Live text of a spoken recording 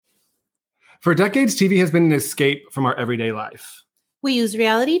For decades, TV has been an escape from our everyday life. We use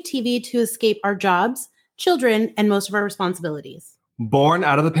reality TV to escape our jobs, children, and most of our responsibilities. Born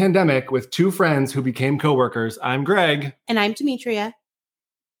out of the pandemic with two friends who became coworkers, I'm Greg. And I'm Demetria.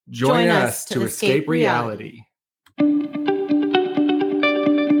 Join us to escape reality.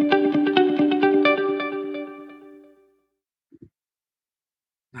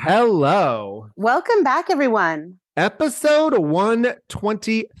 Hello. Welcome back, everyone. Episode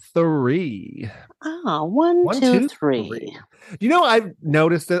 123. Oh, one, two, three. You know, I've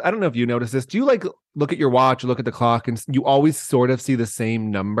noticed this. I don't know if you noticed this. Do you like look at your watch or look at the clock and you always sort of see the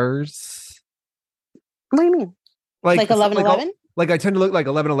same numbers? What do you mean? Like 11:11? Like I tend to look like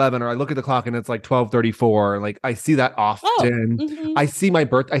 11:11, or I look at the clock and it's like 12:34. Like I see that often. I see my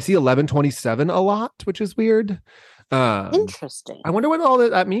I see 11:27 a lot, which is weird. Interesting. I wonder what all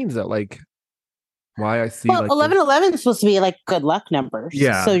that means though. Like why I see 11:11 is supposed to be like good luck numbers.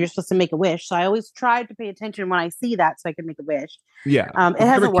 Yeah. So you're supposed to make a wish. So I always tried to pay attention when I see that so I can make a wish. Yeah. It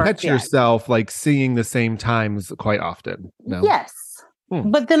hasn't worked catch yet. yourself like seeing the same times quite often. No? Yes.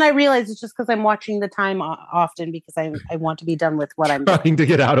 But then I realize it's just because I'm watching the time often because I want to be done with what I'm trying to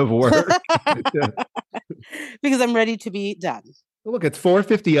get out of work. Because I'm ready to be done. Look, it's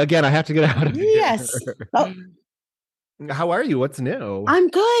 4:50 again. I have to get out of here. Yes. Oh. How are you? What's new? I'm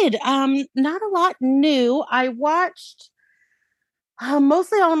good. Not a lot new. I watched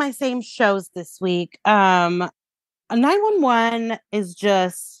mostly all of my same shows this week. 911 is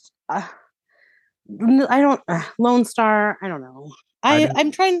just Lone Star. I don't know. I'm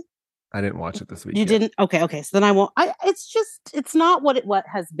trying. I didn't watch it this week. You didn't? Okay. So then I won't. It's not what it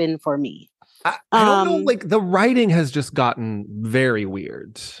has been for me. I don't know. Like the writing has just gotten very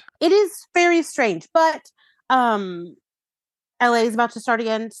weird. It is very strange, but LA is about to start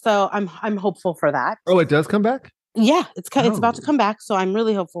again, so I'm hopeful for that. Oh, it does come back? Yeah, it's about to come back, so I'm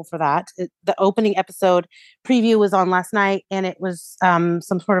really hopeful for that. The opening episode preview was on last night, and it was some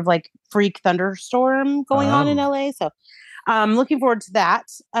sort of like freak thunderstorm going on in LA. So I'm looking forward to that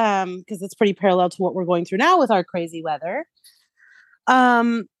because it's pretty parallel to what we're going through now with our crazy weather.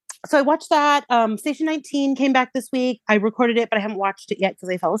 So I watched that. Station 19 came back this week. I recorded it, but I haven't watched it yet because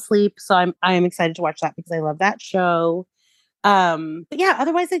I fell asleep. So I am excited to watch that because I love that show. But yeah,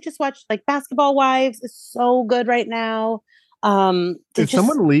 otherwise I just watched like Basketball Wives is so good right now. Is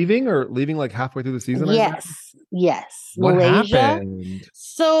someone leaving like halfway through the season? Yes. What Malaysia. Happened?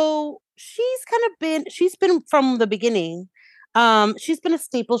 So she's been from the beginning. She's been a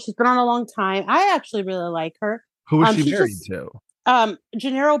staple. She's been on a long time. I actually really like her. Who is she married to?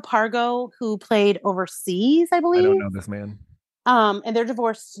 Gennaro Pargo, who played Overseas, I believe. I don't know this man. And they're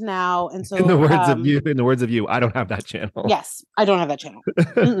divorced now, and so in the words of you, I don't have that channel. Yes, I don't have that channel.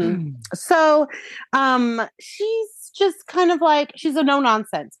 So, she's just kind of like she's a no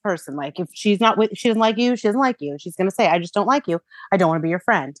nonsense person. Like if she doesn't like you, she doesn't like you. She's gonna say, "I just don't like you. I don't want to be your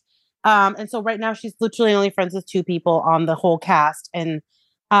friend." And so right now she's literally only friends with two people on the whole cast, and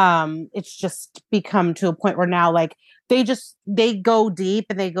it's just become to a point where now like they go deep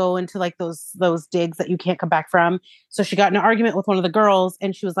and they go into like those digs that you can't come back from. So she got in an argument with one of the girls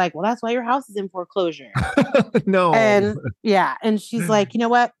and she was like, well, that's why your house is in foreclosure. No. And yeah. And she's like, you know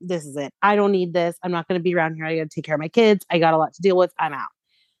what? This is it. I don't need this. I'm not going to be around here. I got to take care of my kids. I got a lot to deal with. I'm out.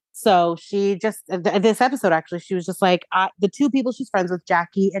 So she just, this episode, actually, she was just like, the two people she's friends with,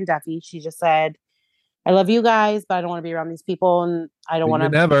 Jackie and Duffy, she just said, I love you guys, but I don't want to be around these people. And I don't want to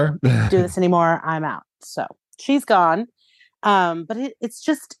do this anymore. I'm out. So she's gone. But it's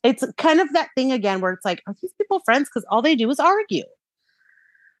kind of that thing again where it's like, are these people friends? Because all they do is argue.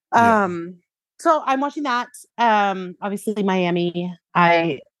 So I'm watching that. Obviously Miami.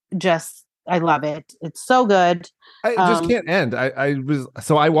 I love it. It's so good. I just can't end. I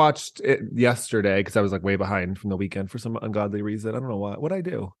watched it yesterday because I was like way behind from the weekend for some ungodly reason. I don't know what I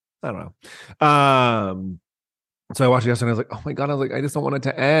do. I don't know. So I watched it yesterday and I was like, oh my God, I just don't want it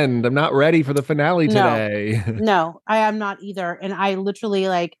to end. I'm not ready for the finale today. No, I am not either. And I literally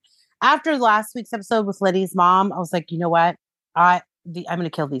after last week's episode with Letty's mom, I was like, you know what? I'm going to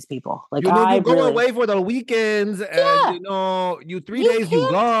kill these people. Like you go away for the weekends and you 3 days you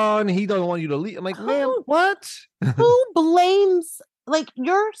gone. He doesn't want you to leave. I'm like, man, what? Who blames? Like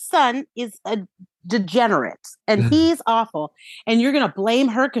your son is a degenerate and he's awful. And you're going to blame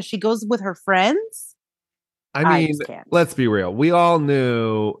her because she goes with her friends? I mean, let's be real. We all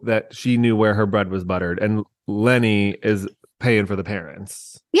knew that she knew where her bread was buttered, and Lenny is paying for the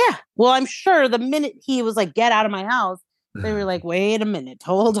parents. Yeah. Well, I'm sure the minute he was like, get out of my house, they were like, wait a minute.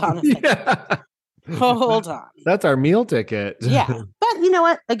 Hold on a second. Yeah. Hold on. That's our meal ticket. Yeah. But you know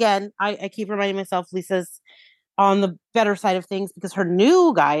what? Again, I keep reminding myself, Lisa's on the better side of things because her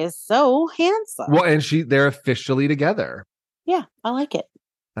new guy is so handsome. Well, and they're officially together. Yeah, I like it.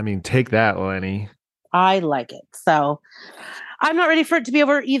 I mean, take that, Lenny. I like it. So I'm not ready for it to be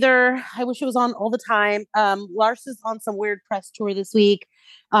over either. I wish it was on all the time. Lars is on some weird press tour this week.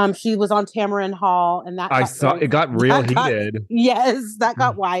 She was on Tamron Hall, and that it got real heated. Yes, that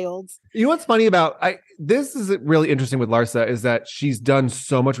got wild. You know what's funny about this is really interesting with Larsa is that she's done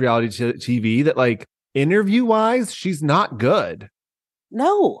so much reality TV that like interview wise, she's not good.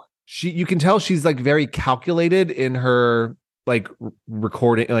 No, you can tell she's like very calculated in her like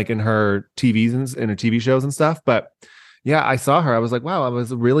recording, like in her TVs and in her TV shows and stuff. But yeah, I saw her. I was like, wow, I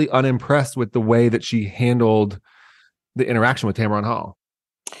was really unimpressed with the way that she handled the interaction with Tamron Hall.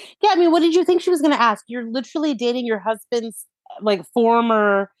 Yeah, I mean, what did you think she was going to ask? You're literally dating your husband's like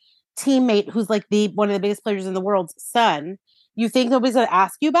former teammate, who's like one of the biggest players in the world's son. You think nobody's going to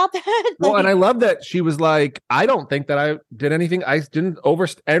ask you about that? Well, and I love that she was like, I don't think that I did anything. I didn't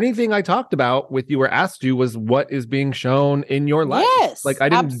anything I talked about with you or asked you was what is being shown in your life. Yes, like I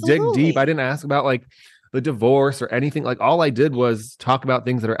didn't dig deep. I didn't ask about like the divorce or anything. Like all I did was talk about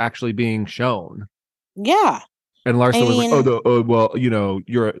things that are actually being shown. Yeah. And Larsa was like, well, you know,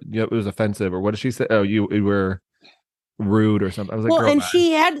 it was offensive, or what did she say? Oh, you were rude or something. I was like, well,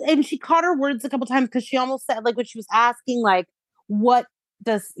 and she caught her words a couple times because she almost said, like, when she was asking, like, what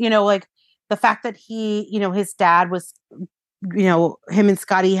does, you know, like the fact that he, you know, his dad was, you know, him and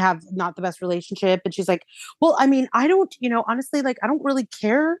Scotty have not the best relationship. And she's like, well, I mean, I don't, you know, honestly, like, I don't really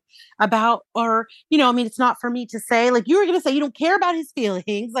care about, or, you know, I mean, it's not for me to say, like, you were going to say you don't care about his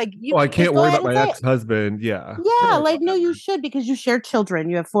feelings. Like, I can't worry about my ex-husband. Yeah. Yeah. Like, no, you should, because you share children.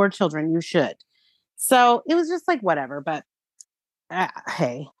 You have 4 children. You should. So it was just like, whatever. But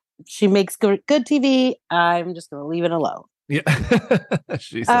hey, she makes good TV. I'm just going to leave it alone. Yeah.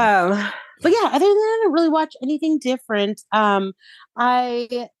 But yeah, other than that, I don't really watch anything different.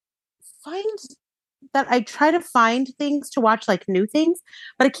 I find that I try to find things to watch, like new things,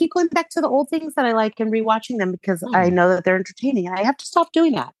 but I keep going back to the old things that I like and rewatching them because I know that they're entertaining. And I have to stop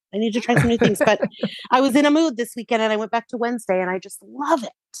doing that. I need to try some new things. But I was in a mood this weekend and I went back to Wednesday and I just love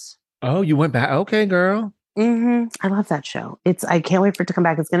it. Oh, you went back? Okay, girl. Mm-hmm. I love that show. I can't wait for it to come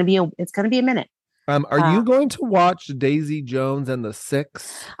back. It's gonna be a minute. Are you going to watch Daisy Jones and the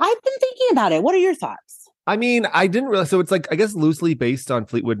Six? I've been thinking about it. What are your thoughts? I mean, I didn't realize. So it's like, I guess, loosely based on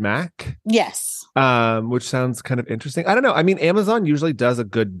Fleetwood Mac. Yes. Which sounds kind of interesting. I don't know. I mean, Amazon usually does a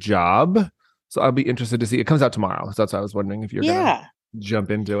good job, so I'll be interested to see. It comes out tomorrow, so that's why I was wondering if you're gonna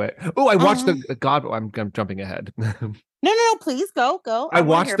jump into it. Oh, I watched the God. I'm jumping ahead. No, please go. I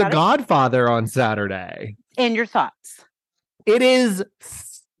watched The Godfather on Saturday. And your thoughts? It is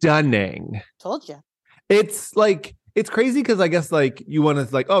stunning. Told you. It's like, it's crazy because I guess like you want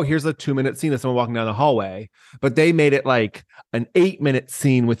to like, oh, here's a 2-minute scene of someone walking down the hallway, but they made it like an 8-minute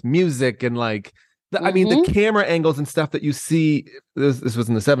scene with music and like I mean the camera angles and stuff that you see. This was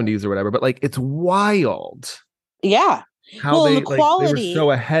in the 70s or whatever, but like it's wild. Yeah. How the quality, they were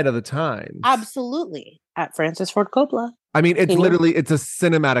so ahead of the time. Absolutely. At Francis Ford Coppola. I mean, it's literally, it's a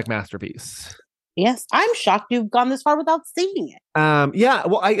cinematic masterpiece. Yes, I'm shocked you've gone this far without seeing it. Yeah,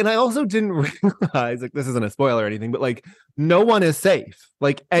 well, I also didn't realize, like, this isn't a spoiler or anything, but like, no one is safe.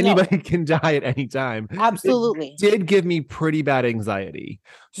 Like, anybody can die at any time. Absolutely, it did give me pretty bad anxiety.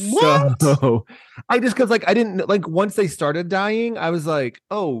 What? So I just, because like I didn't like, once they started dying, I was like,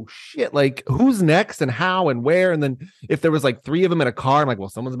 oh shit, like who's next and how and where? And then if there was like 3 of them in a car, I'm like, well,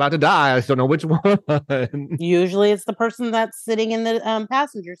 someone's about to die. I just don't know which one. Usually it's the person that's sitting in the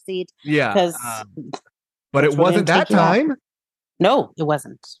passenger seat. Yeah, because but it wasn't that time. No, it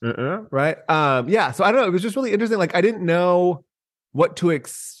wasn't. Right. Yeah. So I don't know. It was just really interesting. Like, I didn't know what to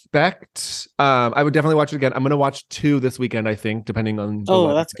expect. I would definitely watch it again. I'm going to watch 2 this weekend, I think, depending on.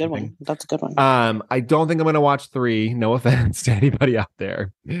 Oh, that's a good one. That's a good one. I don't think I'm going to watch 3. No offense to anybody out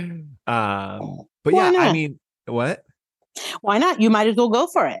there. But yeah, I mean, what? Why not? You might as well go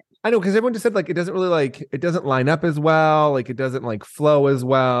for it. I know, because everyone just said like it doesn't really like, it doesn't line up as well. Like it doesn't like flow as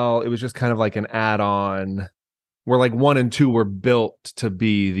well. It was just kind of like an add-on where like 1 and 2 were built to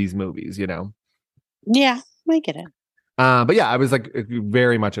be these movies, you know? Yeah, I get it. But yeah, I was like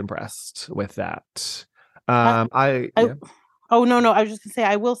very much impressed with that. Oh no, I was just gonna say,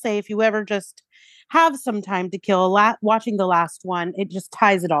 I will say, if you ever just have some time to kill, watching the last one, it just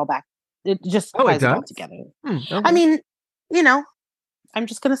ties it all back. It just ties it all together. Okay. I mean, you know, I'm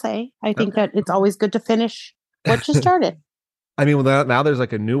just gonna say, I think that it's always good to finish what you started. I mean, well, now there's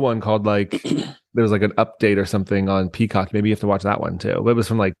like a new one called like there's like an update or something on Peacock. Maybe you have to watch that one too. But it was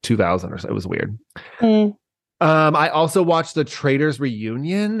from like 2000 or so. It was weird. I also watched the Traitors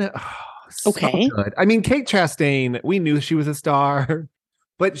Reunion. Oh, So Okay. good. I mean, Kate Chastain, we knew she was a star,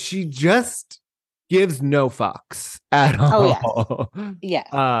 but she just gives no fucks at Oh yeah. all.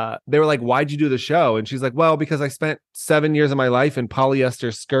 Yeah. They were like, "Why'd you do the show?" And she's like, "Well, because I spent 7 years of my life in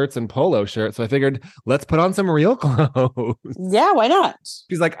polyester skirts and polo shirts, so I figured let's put on some real clothes." Yeah, why not?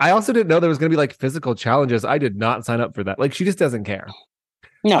 She's like, "I also didn't know there was going to be like physical challenges. I did not sign up for that." Like, she just doesn't care.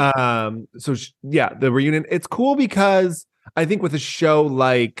 No. So yeah, the reunion, it's cool because I think with a show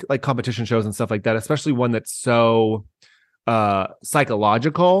like competition shows and stuff like that, especially one that's so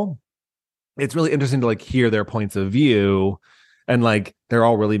psychological, it's really interesting to like hear their points of view. And like they're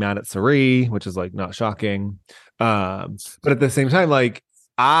all really mad at Cirie, which is like not shocking. But at the same time, like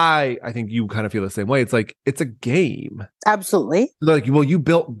I think you kind of feel the same way. It's like it's a game. Absolutely. They're like, well, you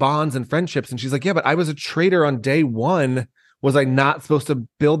built bonds and friendships. And she's like, yeah, but I was a traitor on day one. Was I not supposed to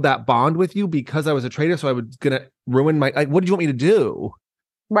build that bond with you because I was a traitor? So I was gonna ruin my like, what did you want me to do?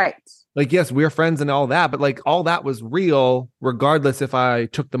 Right. Like, yes, we're friends and all that, but like all that was real, regardless if I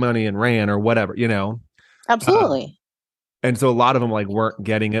took the money and ran or whatever, you know? Absolutely. And so a lot of them like weren't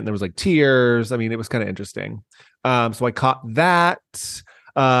getting it. And there was like tears. I mean, it was kind of interesting. So I caught that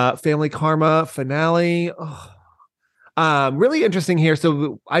Family Karma finale. Really interesting here.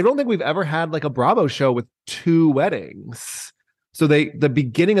 So I don't think we've ever had like a Bravo show with two weddings. So the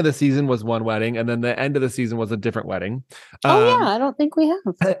beginning of the season was one wedding, and then the end of the season was a different wedding. Oh yeah, I don't think we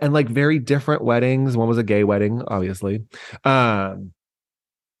have. And like very different weddings. One was a gay wedding, obviously. But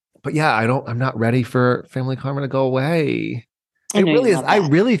yeah, I'm not ready for Family Karma to go away. It really is. I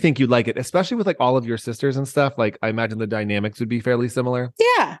really think you'd like it, especially with like all of your sisters and stuff. Like I imagine the dynamics would be fairly similar.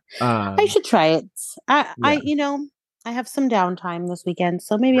 Yeah. I should try it. I have some downtime this weekend,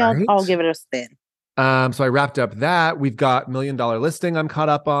 so maybe I'll give it a spin. So I wrapped up that. We've got $1 Million Listing I'm caught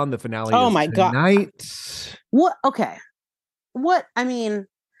up on. The finale is tonight. God. What? Okay. What? I mean,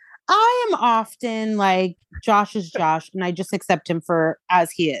 I am often like, Josh is Josh, and I just accept him for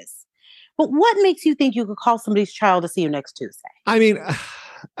as he is. But what makes you think you could call somebody's child to see you next Tuesday? I mean,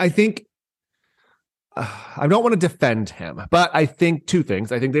 I think I don't want to defend him, but I think two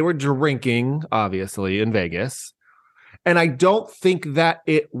things. I think they were drinking, obviously, in Vegas. And I don't think that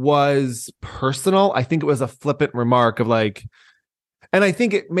it was personal. I think it was a flippant remark of like, and I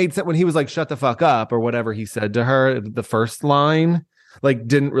think it made sense when he was like, shut the fuck up or whatever he said to her. The first line, like,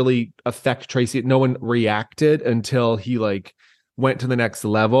 didn't really affect Tracy. No one reacted until he like went to the next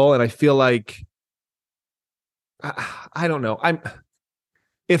level. And I feel like, I don't know.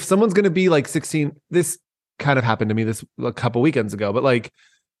 If someone's going to be like 16, this kind of happened to me this a couple weekends ago, but like,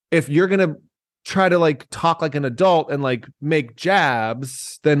 if you're going to try to like talk like an adult and like make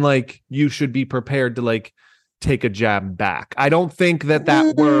jabs, then like you should be prepared to like take a jab back. I don't think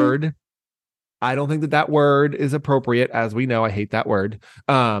that word is appropriate. As we know, I hate that word.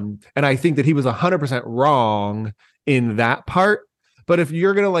 And I think that he was 100% wrong in that part. But if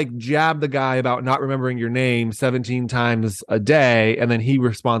you're going to like jab the guy about not remembering your name 17 times a day, and then he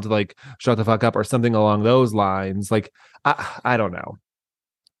responds with like, shut the fuck up or something along those lines, like, I don't know.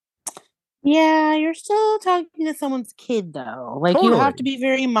 Yeah, you're still talking to someone's kid, though. Like, totally. You have to be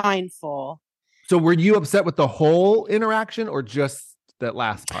very mindful. So were you upset with the whole interaction or just that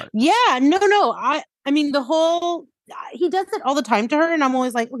last part? Yeah, no. I mean, the whole, he does it all the time to her. And I'm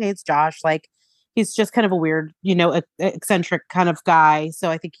always like, okay, it's Josh. Like, he's just kind of a weird, eccentric kind of guy. So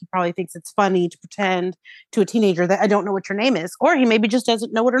I think he probably thinks it's funny to pretend to a teenager that I don't know what your name is. Or he maybe just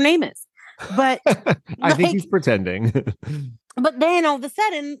doesn't know what her name is. But I think he's pretending. But then all of a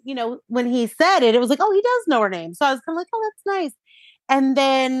sudden, when he said it, it was like, oh, he does know her name. So I was kind of like, oh, that's nice. And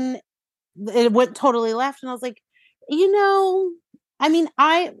then it went totally left. And I was like, I mean,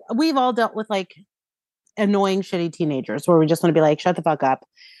 we've all dealt with like annoying, shitty teenagers where we just want to be like, shut the fuck up.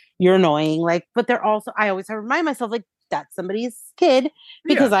 You're annoying. Like, but they're also, I always have to remind myself, like, that's somebody's kid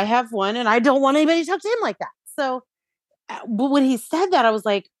because I have one and I don't want anybody to talk to him like that. So but when he said that, I was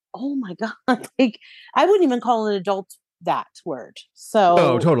like, oh my God, like I wouldn't even call an adult that word. So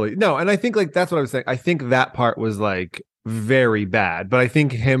oh, totally. No. And I think like, that's what I was saying. I think that part was like very bad, but I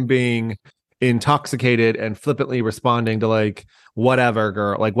think him being intoxicated and flippantly responding to like, whatever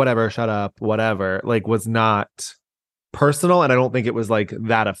girl, like whatever, shut up, whatever, like was not personal. And I don't think it was like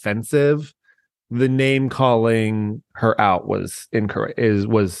that offensive. The name calling her out was incorrect,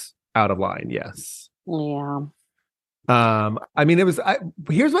 was out of line. Yes. Yeah. I mean,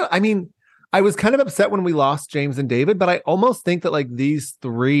 here's what I mean. I was kind of upset when we lost James and David, but I almost think that like these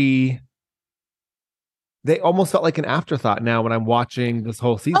three, they almost felt like an afterthought now when I'm watching this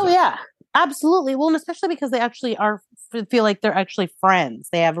whole season. Oh yeah, absolutely. Well, and especially because they actually feel like they're actually friends.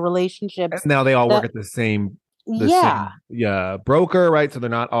 They have a relationship. Now they all work at the same Yeah. broker, right? So they're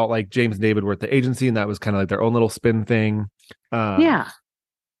not all like James and David were at the agency, and that was kind of like their own little spin thing. Yeah.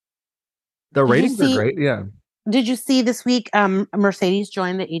 The Did you ratings are see- great. Yeah. Did you see this week Mercedes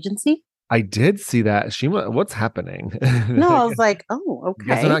joined the agency? I did see that. What's happening? No, I was like, oh,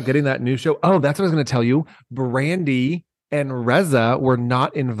 Guess okay. they're not getting that new show. Oh, that's what I was going to tell you. Brandy and Reza were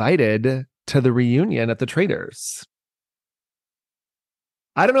not invited to the reunion at the Traders.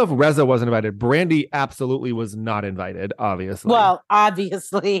 I don't know if Reza wasn't invited. Brandy absolutely was not invited, obviously. Well,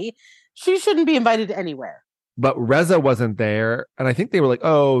 obviously, she shouldn't be invited anywhere. But Reza wasn't there. And I think they were like,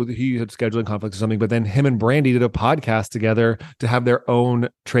 oh, he had scheduling conflicts or something. But then him and Brandy did a podcast together to have their own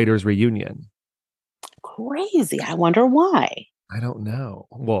Traders reunion. Crazy. I wonder why. I don't know.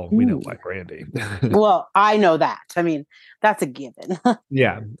 Well, we know why, Brandy. Well, I know that. I mean, that's a given.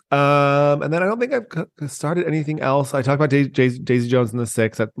 Yeah. And then I don't think I've started anything else. I talked about Daisy Jones and the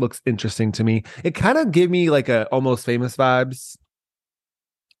Six. That looks interesting to me. It kind of gave me like a Almost Famous vibes.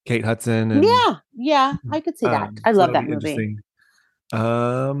 Kate Hudson. And, yeah, I could see that. I love that movie.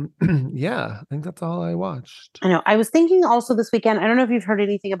 Yeah, I think that's all I watched. I know. I was thinking also this weekend, I don't know if you've heard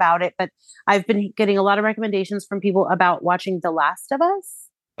anything about it, but I've been getting a lot of recommendations from people about watching The Last of Us.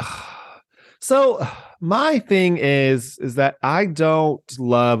 So my thing is that I don't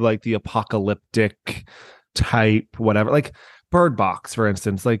love like the apocalyptic type, whatever, like Bird Box, for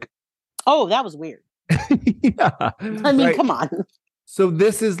instance. Like, oh, that was weird. Yeah. I mean, come on. So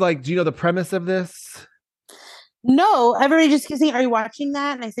this is like, do you know the premise of this? No, everybody just keeps saying, are you watching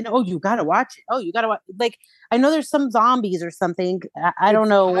that? And I said, oh, you got to watch it. Oh, you got to watch. Like, I know there's some zombies or something. I don't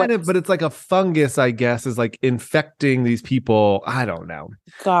know what. But it's like a fungus, I guess, is like infecting these people. I don't know.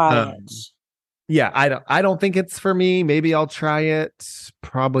 Got it. Yeah, I don't think it's for me. Maybe I'll try it.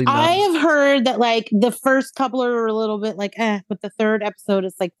 Probably not. I have heard that like the first couple are a little bit like, but the third episode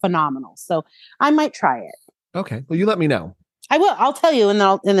is like phenomenal. So I might try it. Okay. Well, you let me know. I will. I'll tell you, and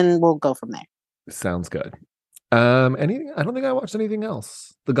then we'll go from there. Sounds good. Anything? I don't think I watched anything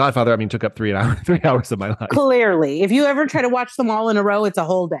else. The Godfather, I mean, took up 3 hours of my life. Clearly, if you ever try to watch them all in a row, it's a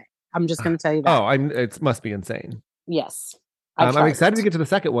whole day. I'm just going to tell you that. Oh, it must be insane. Yes. I'm excited to get to the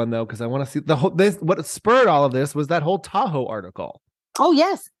second one though, because I want to see the whole. What spurred all of this was that whole Tahoe article. Oh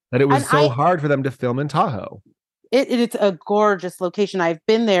yes, that it was hard for them to film in Tahoe. It's a gorgeous location. I've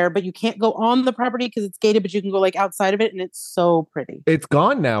been there, but you can't go on the property because it's gated, but you can go like outside of it, and it's so pretty. It's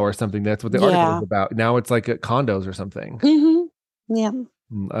gone now or something. That's what the article is about. Now it's like at condos or something. Mm-hmm. Yeah.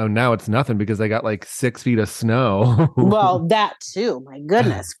 Oh, now it's nothing because they got like 6 feet of snow. Well, that too. My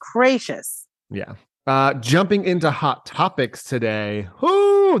goodness gracious. Yeah. Jumping into hot topics today.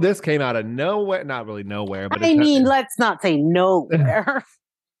 Whoo, this came out of nowhere. Not really nowhere, but I mean, let's not say nowhere.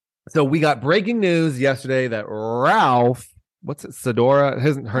 So we got breaking news yesterday that Ralph, what's it, Sadora?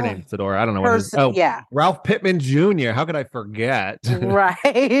 Her name is Sadora. I don't know what it is. Oh, yeah. Ralph Pittman Jr. How could I forget?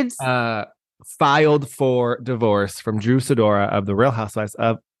 Right. Filed for divorce from Drew Sidora of the Real Housewives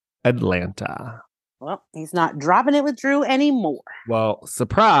of Atlanta. Well, he's not dropping it with Drew anymore. Well,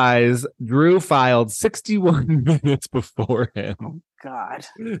 surprise, Drew filed 61 minutes before him. Oh, God.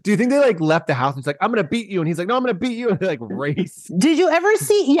 Do you think they like left the house and it's like, I'm going to beat you? And he's like, no, I'm going to beat you. And they like race. Did you ever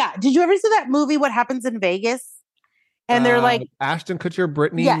see that movie, What Happens in Vegas? And they're like. Ashton Kutcher,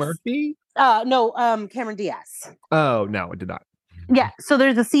 Brittany Murphy? No, Cameron Diaz. Oh, no, it did not. Yeah. So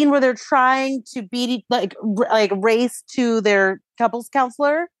there's a scene where they're trying to beat, like race to their couples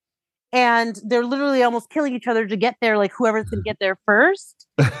counselor. And they're literally almost killing each other to get there, like whoever's going to get there first.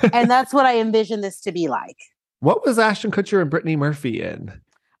 And that's what I envision this to be like. What was Ashton Kutcher and Brittany Murphy in?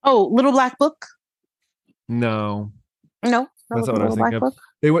 Oh, Little Black Book? No. No. That's not what I was thinking of.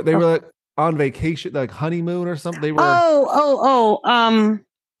 They were like on vacation, like honeymoon or something. They were. And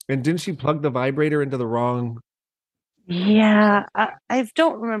didn't she plug the vibrator into the wrong? Yeah. I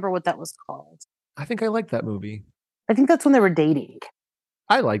don't remember what that was called. I think I liked that movie. I think that's when they were dating.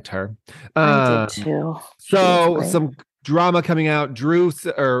 I liked her. I did too. So some drama coming out.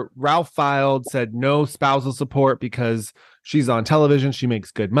 Ralph filed, said no spousal support because she's on television. She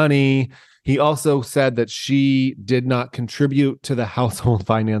makes good money. He also said that she did not contribute to the household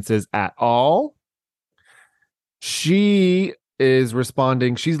finances at all. She is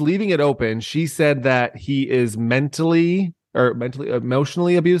responding. She's leaving it open. She said that he is emotionally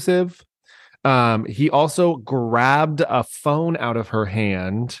abusive. He also grabbed a phone out of her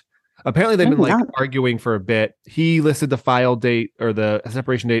hand. Apparently they've been arguing for a bit. He listed the file date or the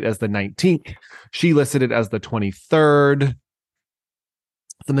separation date as the 19th. She listed it as the 23rd.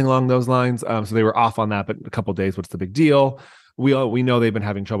 Something along those lines. So they were off on that, but a couple of days, what's the big deal? We know they've been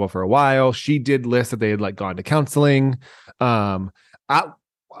having trouble for a while. She did list that they had like gone to counseling.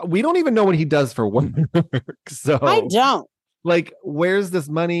 we don't even know what he does for work. I So don't. like, where's this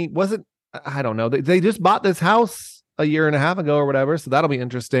money? Wasn't I don't know. They just bought this house a year and a half ago or whatever, so that'll be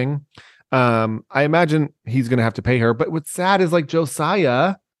interesting. I imagine he's gonna have to pay her. But what's sad is like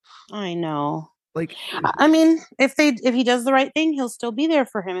Josiah, I know. like I mean, if he does the right thing, he'll still be there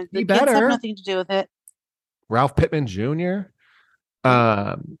for him. The he kids have better. nothing to do with it. Ralph Pittman Jr.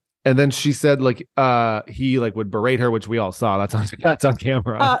 And then she said like he like would berate her, which we all saw. That's on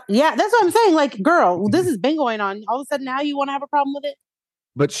camera. Yeah, that's what I'm saying. Like, girl, this has been going on. All of a sudden now you want to have a problem with it?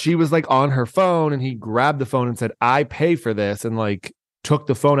 But she was like on her phone and he grabbed the phone and said, I pay for this, and like took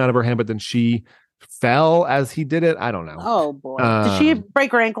the phone out of her hand, but then she fell as he did it. I don't know. Oh boy. Did she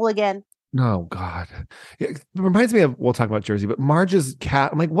break her ankle again? No, God. It reminds me of, we'll talk about Jersey, but Marge's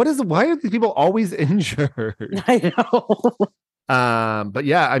cat. I'm like, why are these people always injured? I know. But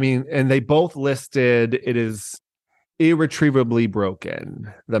yeah, I mean, and they both listed it is irretrievably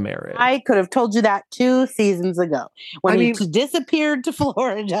broken, the marriage. I could have told you that 2 seasons ago when he disappeared to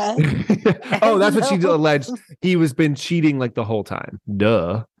Florida. Oh, that's what she alleged. He was been cheating like the whole time.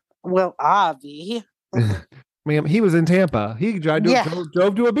 Duh. Well, Avi. Ma'am, he was in Tampa. He drove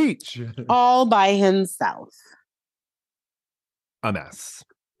to a beach. All by himself. A mess.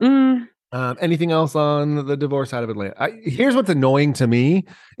 Anything else on the divorce side of Atlanta? Here's what's annoying to me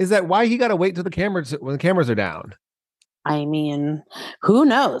is that why he got to wait till when the cameras are down. I mean, who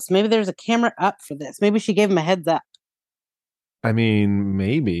knows? Maybe there's a camera up for this. Maybe she gave him a heads up. I mean,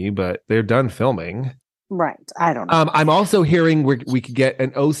 maybe, but they're done filming. Right. I don't know. I'm also hearing we could get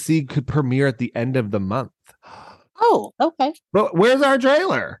an OC could premiere at the end of the month. Oh, okay. But where's our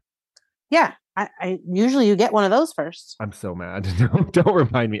trailer? Yeah. I usually you get one of those first. I'm so mad. Don't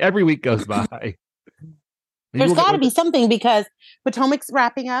remind me. Every week goes by. There's got to be something because Potomac's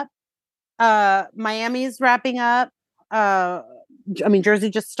wrapping up. Miami's wrapping up. I mean, Jersey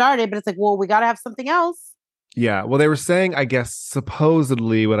just started, but it's like, well, we got to have something else. Yeah. Well, they were saying, I guess,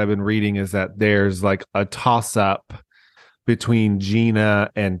 supposedly what I've been reading is that there's like a toss up between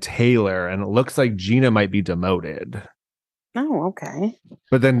Gina and Taylor, and it looks like Gina might be demoted. Oh, okay.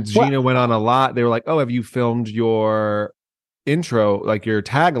 But then Gina went on a lot. They were like, oh, have you filmed your intro, like your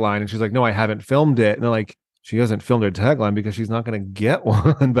tagline? And she's like, no, I haven't filmed it. And they're like, she hasn't filmed her tagline because she's not going to get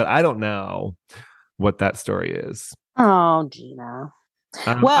one. But I don't know what that story is. Oh, Gina.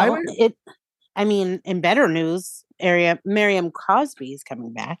 I mean, in better news area, Miriam Cosby is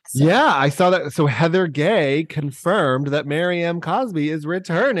coming back. So. Yeah, I saw that. So Heather Gay confirmed that Miriam Cosby is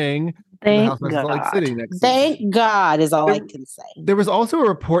returning. Thank God. Thank God is all I can say. There was also a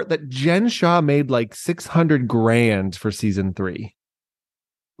report that Jen Shah made like $600,000 for season 3.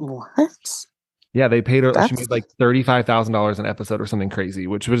 What? Yeah, they paid her. She made like $35,000 an episode or something crazy,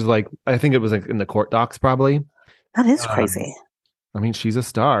 which was like, I think it was like in the court docs probably. That is crazy. I mean, she's a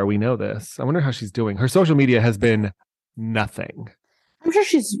star. We know this. I wonder how she's doing. Her social media has been nothing. I'm sure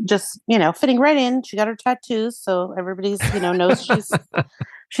she's just, fitting right in. She got her tattoos, so everybody's, knows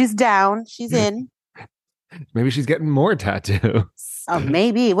she's down. She's in. Maybe she's getting more tattoos. Oh,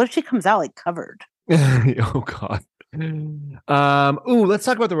 maybe. What if she comes out like covered? Oh God. Let's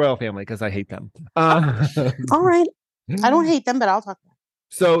talk about the royal family because I hate them. All right. I don't hate them, but I'll talk about them.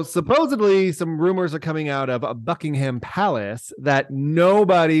 So supposedly some rumors are coming out of Buckingham Palace that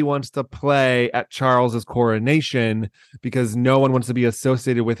nobody wants to play at Charles's coronation because no one wants to be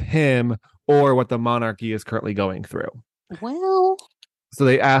associated with him or what the monarchy is currently going through. Well, so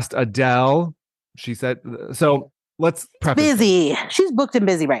they asked Adele. She said, so let's preface. Busy. She's booked and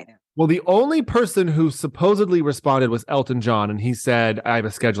busy right now. Well, the only person who supposedly responded was Elton John, and he said, I have a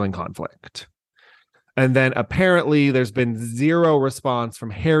scheduling conflict. And then apparently there's been zero response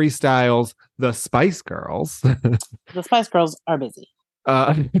from Harry Styles, the Spice Girls. The Spice Girls are busy.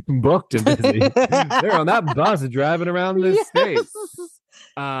 Booked and busy. They're on that bus driving around the state.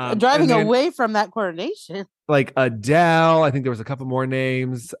 Driving away from that coronation. Like Adele, I think there was a couple more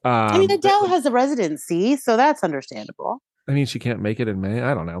names. I mean, Adele has a residency, so that's understandable. I mean, she can't make it in May.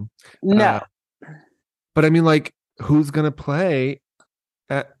 I don't know. No. But I mean, like, who's going to play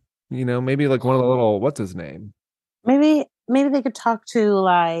at... maybe like one of the little, what's his name? Maybe they could talk to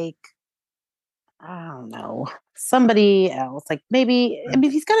like, I don't know, somebody else. Like maybe, I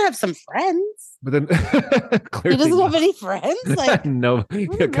mean, he's got to have some friends. But then he doesn't have any friends. Like no,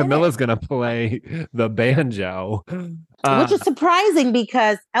 Camilla's going to play the banjo. Which is surprising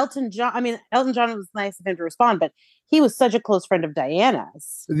because Elton John was nice of him to respond, but he was such a close friend of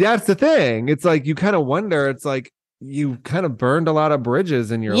Diana's. That's the thing. It's like, you kind of wonder, it's like, you kind of burned a lot of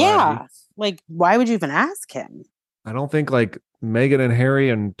bridges in your life. Like, why would you even ask him? I don't think like Meghan and Harry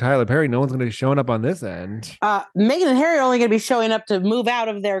and Tyler Perry, no one's going to be showing up on this end. Meghan and Harry are only going to be showing up to move out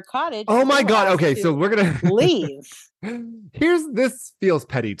of their cottage. Oh my God. Okay. So we're going to leave. This feels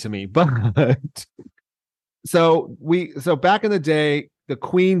petty to me, but so back in the day, the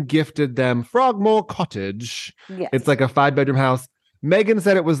Queen gifted them Frogmore Cottage. Yes. It's like a 5-bedroom house. Meghan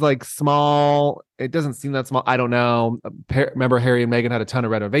said it was like small. It doesn't seem that small. I don't know. Remember, Harry and Meghan had a ton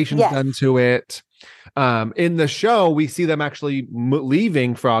of renovations done to it. In the show, we see them actually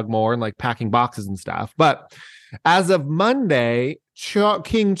leaving Frogmore and like packing boxes and stuff. But as of Monday,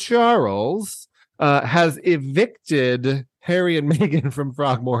 King Charles has evicted Harry and Meghan from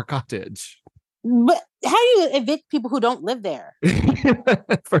Frogmore Cottage. But how do you evict people who don't live there?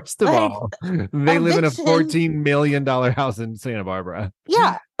 First of all, they live in a $14 million house in Santa Barbara.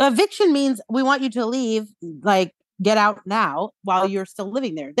 Yeah. Eviction means we want you to leave, like get out now while you're still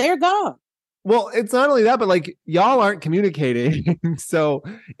living there. They're gone. Well, it's not only that, but like y'all aren't communicating. So,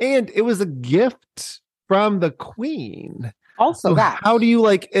 and it was a gift from the Queen. Also, so that. How do you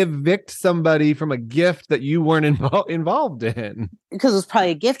like evict somebody from a gift that you weren't involved in? Because it was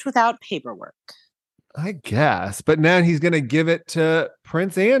probably a gift without paperwork. I guess. But now he's going to give it to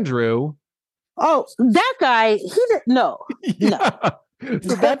Prince Andrew. Oh, that guy, he didn't know. Yeah. No.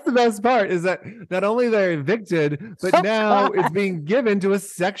 So that's the best part is that not only they're evicted, but now it's being given to a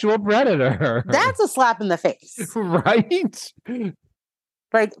sexual predator. That's a slap in the face. Right?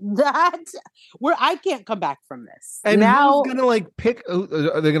 Like that, where I can't come back from this. And now who's gonna like pick?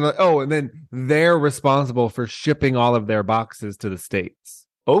 They're gonna and then they're responsible for shipping all of their boxes to the States.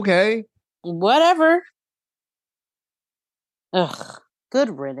 Okay, whatever. Ugh,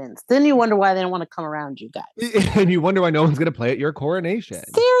 good riddance. Then you wonder why they don't want to come around you guys, and you wonder why no one's gonna play at your coronation.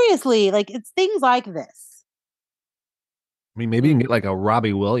 Seriously, like it's things like this. I mean, maybe you can get like a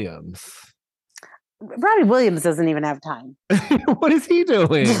Robbie Williams. Robbie Williams doesn't even have time. What is he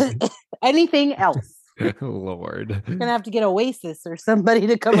doing? Anything else? Lord. You're gonna have to get Oasis or somebody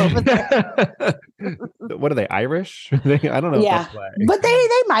to come over there. What are they, Irish? I don't know. Yeah, but they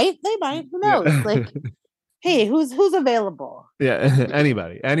might. Who knows? Yeah. Like, hey, who's available? Yeah,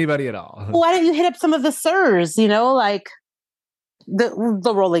 anybody at all. Why don't you hit up some of the sirs? You know, like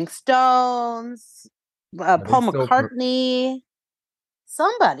the Rolling Stones, Paul McCartney,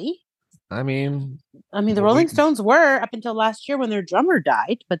 somebody. I mean, the Rolling Stones were up until last year when their drummer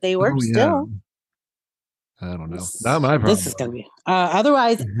died, but they were still. I don't know. Not my problem. This is going to be.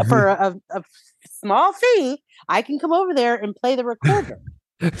 Otherwise, for a small fee, I can come over there and play the recorder.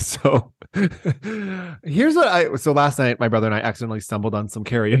 So here's what so last night, my brother and I accidentally stumbled on some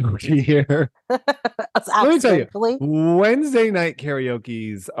karaoke here. Let me tell you, Wednesday night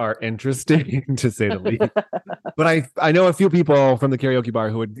karaoke's are interesting to say the least. But I know a few people from the karaoke bar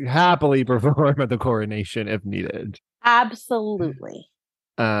who would happily perform at the coronation if needed. Absolutely.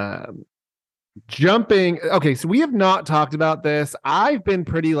 Okay, so we have not talked about this. I've been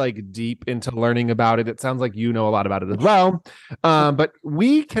pretty like deep into learning about it. It sounds like you know a lot about it as well. But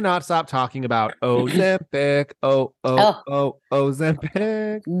we cannot stop talking about Ozempic.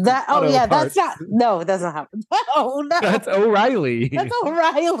 Ozempic. That's not. No, it doesn't happen. Oh no, that's O'Reilly. That's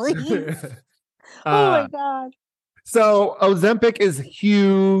O'Reilly. Oh my God. So Ozempic is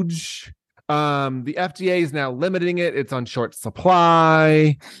huge. The FDA is now limiting it. It's on short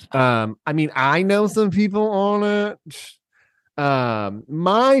supply. I know some people on it.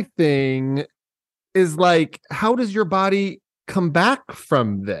 My thing is like, how does your body come back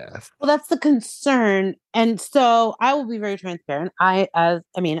from this? Well, that's the concern. And so I will be very transparent.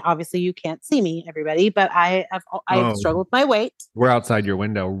 Obviously you can't see me, everybody, but I have struggled with my weight. We're outside your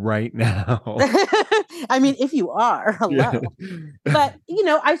window right now. If you are, hello. But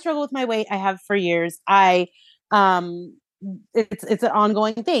I struggle with my weight. I have for years. It's an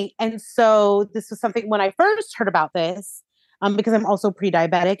ongoing thing. And so this was something when I first heard about this, because I'm also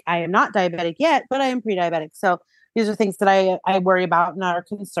pre-diabetic. I am not diabetic yet, but I am pre-diabetic. So these are things that I worry about and are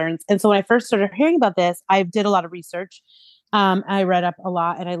concerns. And so when I first started hearing about this, I did a lot of research. I read up a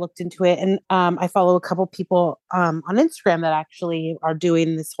lot and I looked into it. And I follow a couple people on Instagram that actually are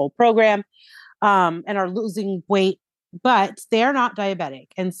doing this whole program and are losing weight, but they're not diabetic.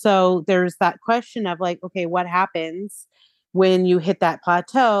 And so there's that question of like, okay, what happens when you hit that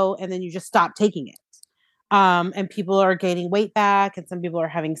plateau and then you just stop taking it? And people are gaining weight back and some people are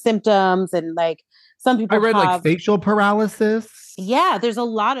having symptoms and like some people I read like facial paralysis. Yeah, there's a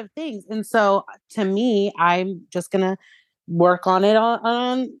lot of things. And so to me, I'm just going to work on it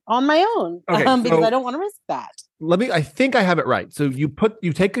on my own because I don't want to risk that. I think I have it right. So you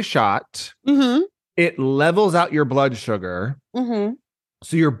take a shot, mm-hmm. It levels out your blood sugar. Mm-hmm.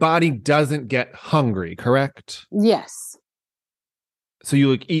 So your body doesn't get hungry, correct? Yes. So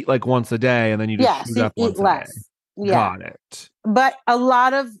you like eat like once a day and then you just Yes. shoot You up eat once a day. less. Yeah. Got it. But a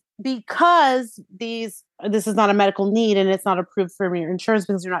lot of, because this is not a medical need and it's not approved for your insurance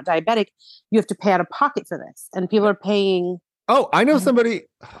because you're not diabetic, you have to pay out of pocket for this. And people are paying. Oh, I know somebody.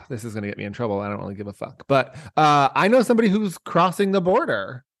 This is going to get me in trouble. I don't really give a fuck. But I know somebody who's crossing the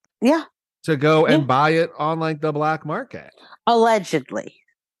border. Yeah. To go and buy it on like the black market. Allegedly.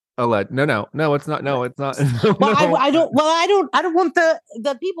 No, it's not. No, it's not. Well, no. I don't want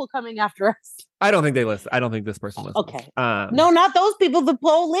the people coming after us. I don't think they listen. I don't think this person listens. Okay. No, not those people, the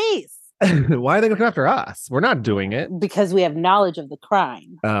police. Why are they coming after us? We're not doing it. Because we have knowledge of the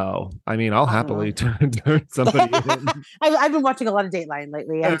crime. Oh, I mean, I'll happily turn somebody in. I've been watching a lot of Dateline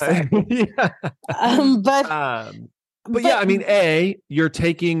lately. I'm sorry. Yeah. But yeah, I mean, you're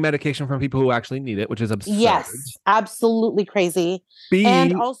taking medication from people who actually need it, which is absurd. Yes, absolutely crazy. B,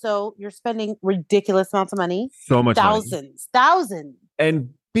 and also you're spending ridiculous amounts of money. So much thousands. And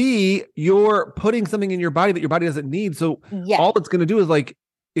B, you're putting something in your body that your body doesn't need. So all it's going to do is like,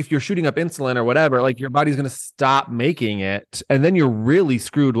 if you're shooting up insulin or whatever, like your body's going to stop making it. And then you're really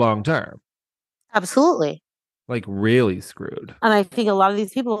screwed long term. Absolutely. Like really screwed. And I think a lot of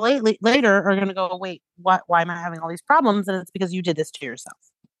these people later are going to go, wait, why am I having all these problems? And it's because you did this to yourself.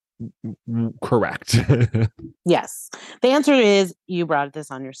 Correct. Yes. The answer is you brought this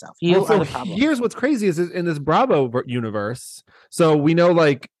on yourself. You are the problem. Here's what's crazy is in this Bravo universe. So we know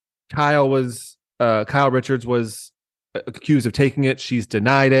like Kyle Richards was accused of taking it. She's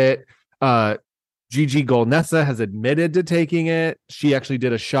denied it. Gigi Golnessa has admitted to taking it. She actually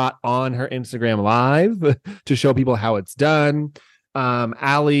did a shot on her Instagram Live to show people how it's done.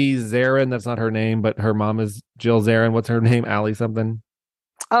 Ali Zarin, that's not her name, but her mom is Jill Zarin. What's her name? Ali something.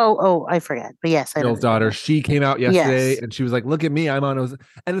 Oh, I forget. But yes, Jill's daughter. She came out yesterday and she was like, "Look at me, I'm on."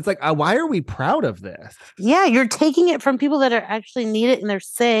 And it's like, why are we proud of this? Yeah, you're taking it from people that are actually need it and they're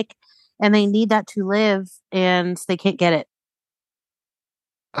sick and they need that to live and they can't get it.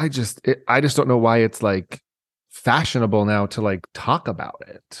 I just don't know why it's like fashionable now to like talk about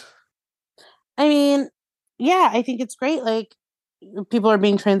it. I mean, yeah, I think it's great. Like people are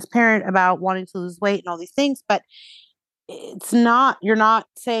being transparent about wanting to lose weight and all these things, but you're not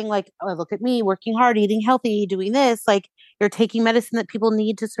saying like, oh, look at me working hard, eating healthy, doing this. Like you're taking medicine that people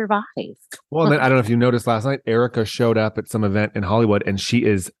need to survive. Well, and then I don't know if you noticed last night, Erica showed up at some event in Hollywood and she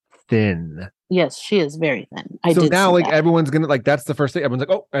is thin. Yes, she is very thin. So now like everyone's gonna like, that's the first thing. Everyone's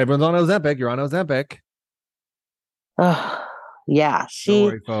like, oh, everyone's on Ozempic. You're on Ozempic. Yeah. Don't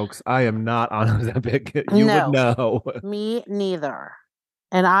worry, folks. I am not on Ozempic. You would know. Me neither.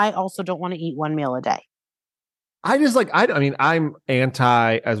 And I also don't want to eat one meal a day. I just like, I mean, I'm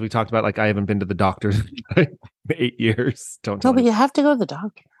anti, as we talked about, like I haven't been to the doctor in 8 years. Don't tell me. But you have to go to the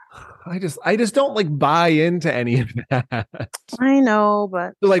doctor. I just don't like buy into any of that. I know,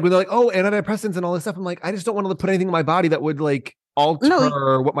 but so like when they're like, oh, antidepressants and all this stuff, I'm like, I just don't want to put anything in my body that would like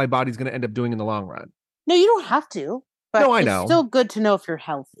alter what my body's going to end up doing in the long run. No, you don't have to. But I know. It's still good to know if you're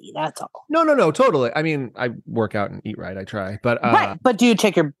healthy. That's all. No, totally. I mean, I work out and eat right. I try, but right. But do you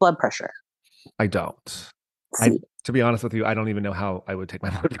check your blood pressure? I don't. To be honest with you, I don't even know how I would take my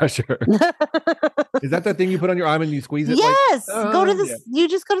blood pressure. Is that thing you put on your arm and you squeeze it? Yes. You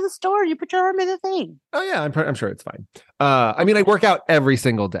just go to the store. You put your arm in the thing. Oh yeah, I'm sure it's fine. I mean, I work out every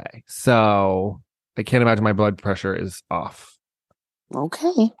single day, so I can't imagine my blood pressure is off.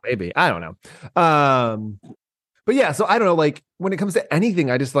 Okay. Maybe. I don't know. But yeah, so I don't know, like when it comes to anything,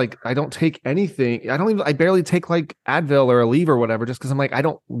 I just like, I don't take anything. I barely take like Advil or Aleve or whatever, just because I'm like, I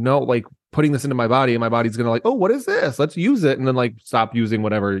don't know, like putting this into my body and my body's going to like, oh, what is this? Let's use it. And then like stop using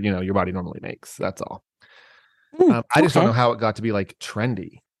whatever, your body normally makes. That's all. I just don't know how it got to be like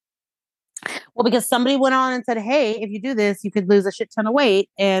trendy. Well, because somebody went on and said, hey, if you do this, you could lose a shit ton of weight.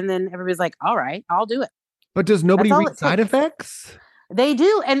 And then everybody's like, all right, I'll do it. But does nobody read side effects? They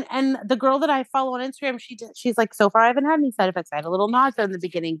do. And the girl that I follow on Instagram, she's like, so far I haven't had any side effects. I had a little nausea in the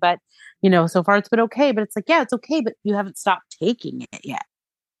beginning, but so far it's been okay. But it's like, yeah, it's okay, but you haven't stopped taking it yet.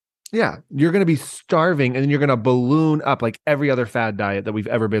 Yeah. You're going to be starving and then you're going to balloon up like every other fad diet that we've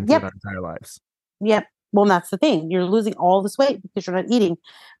ever been through in our entire lives. Yep. Well, that's the thing. You're losing all this weight because you're not eating,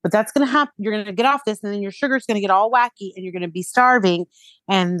 but that's going to happen. You're going to get off this and then your sugar's going to get all wacky and you're going to be starving.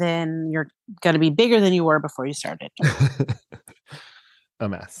 And then you're going to be bigger than you were before you started. A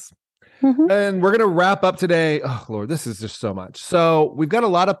mess. Mm-hmm. And we're going to wrap up today. Oh, Lord, this is just so much. So we've got a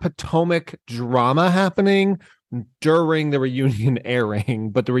lot of Potomac drama happening during the reunion airing,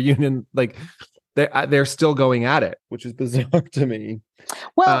 but the reunion, like they're still going at it, which is bizarre to me.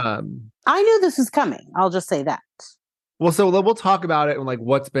 Well, I knew this was coming. I'll just say that. Well, so we'll talk about it and like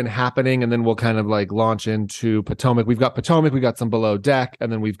what's been happening, and then we'll kind of like launch into Potomac. We've got Potomac, we've got some Below Deck,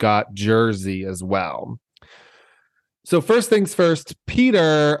 and then we've got Jersey as well. So first things first,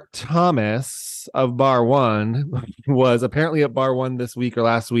 Peter Thomas of Bar One was apparently at Bar One this week or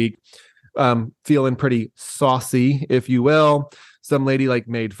last week, feeling pretty saucy, if you will. Some lady like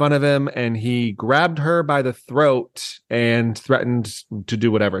made fun of him, and he grabbed her by the throat and threatened to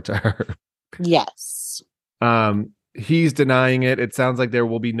do whatever to her. Yes. He's denying it. It sounds like there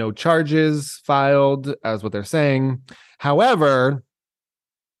will be no charges filed, as what they're saying. However,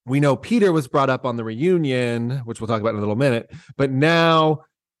 we know Peter was brought up on the reunion, which we'll talk about in a little minute. But now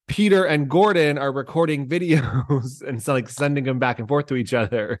Peter and Gordon are recording videos and so, like sending them back and forth to each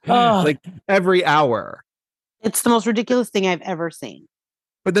other like every hour. It's the most ridiculous thing I've ever seen.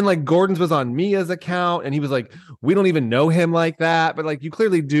 But then like Gordon's was on Mia's account and he was like, we don't even know him like that. But like, you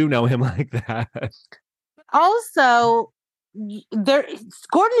clearly do know him like that. Also,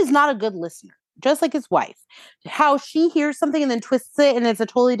 Gordon is not a good listener, just like his wife. How she hears something and then twists it, and it's a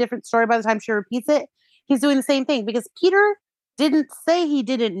totally different story by the time she repeats it. He's doing the same thing because Peter didn't say he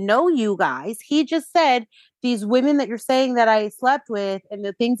didn't know you guys. He just said these women that you're saying that I slept with and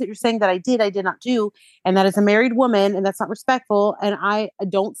the things that you're saying that I did not do. And that is a married woman and that's not respectful. And I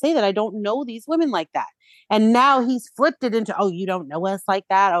don't say that. I don't know these women like that. And now he's flipped it into, oh, you don't know us like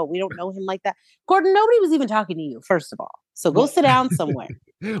that. Oh, we don't know him like that. Gordon, nobody was even talking to you, first of all. So go sit down somewhere.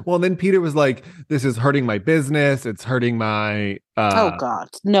 Well, then Peter was like, this is hurting my business. It's hurting my... oh, God.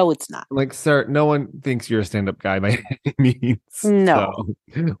 No, it's not. Like, sir, no one thinks you're a stand-up guy by any means. No.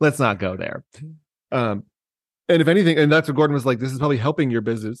 So, let's not go there. And if anything, and that's what Gordon was like, this is probably helping your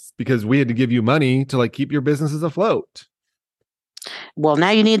business because we had to give you money to like keep your businesses afloat. Well, now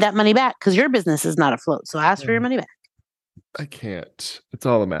you need that money back because your business is not afloat. So ask for your money back. I can't. It's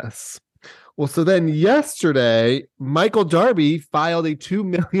all a mess. Well, so then yesterday, Michael Darby filed a $2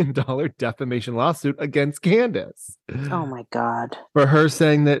 million defamation lawsuit against Candace. Oh, my God. For her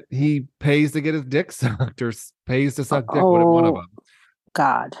saying that he pays to get his dick sucked or pays to suck dick. One of them.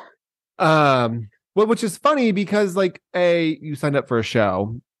 God. Well, which is funny because, like, A, you signed up for a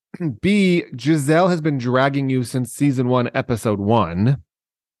show. B, Giselle has been dragging you since season 1, episode 1.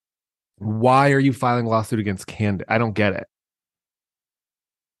 Why are you filing a lawsuit against Candace? I don't get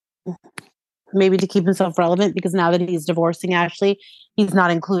it. Maybe to keep himself relevant because now that he's divorcing Ashley, he's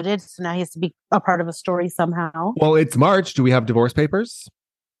not included. So now he has to be a part of a story somehow. Well, it's March. Do we have divorce papers?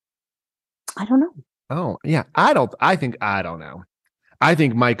 I don't know. Oh, yeah. I don't know. I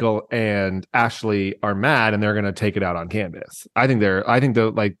think Michael and Ashley are mad and they're going to take it out on Candace. I think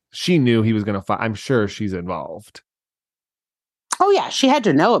like she knew he was going to fight. I'm sure she's involved. Oh yeah. She had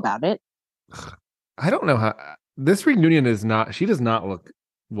to know about it. I don't know how this reunion is not, she does not look,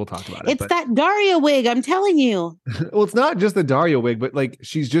 we'll talk about it. It's that Daria wig. I'm telling you. Well, it's not just the Daria wig, but like,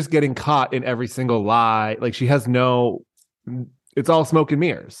 she's just getting caught in every single lie. Like she has it's all smoke and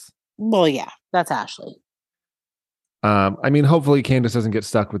mirrors. Well, yeah, that's Ashley. I mean, hopefully Candace doesn't get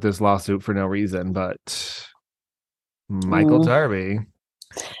stuck with this lawsuit for no reason, but Michael Darby.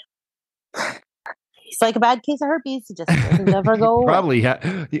 He's like a bad case of herpes. He just doesn't ever go probably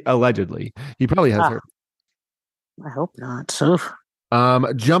allegedly. He probably has herpes. I hope not.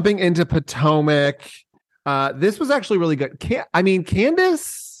 Jumping into Potomac. This was actually really good.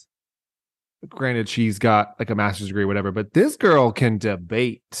 Candace, granted, she's got like a master's degree, whatever, but this girl can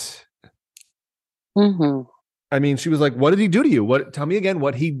debate. Mm-hmm. I mean, she was like, what did he do to you? Tell me again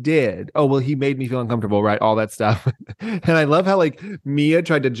what he did. Oh, well, he made me feel uncomfortable, right? All that stuff. And I love how like Mia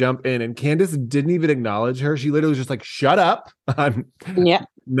tried to jump in and Candace didn't even acknowledge her. She literally was just like, shut up. Yeah.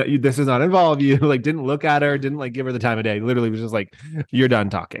 This does not involve you. Like, didn't look at her, didn't like give her the time of day. Literally was just like, you're done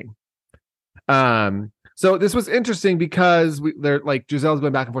talking. So this was interesting because they're like, Giselle's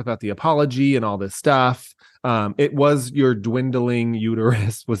going back and forth about the apology and all this stuff. It was your dwindling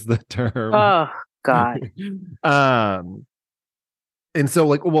uterus was the term. Oh, God. And so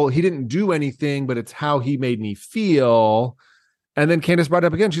like, well, he didn't do anything, but it's how he made me feel. And then Candace brought it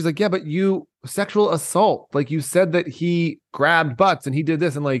up again. She's like, yeah, but you sexual assault. Like you said that he grabbed butts and he did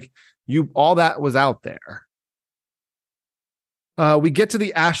this and like all that was out there. We get to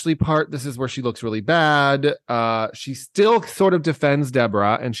the Ashley part. This is where she looks really bad. She still sort of defends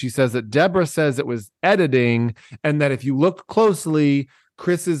Deborah and she says that Deborah says it was editing and that if you look closely,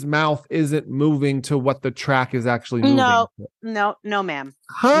 Chris's mouth isn't moving to what the track is actually moving. No, ma'am.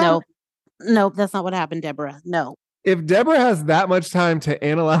 Huh? No, that's not what happened, Deborah. No. If Deborah has that much time to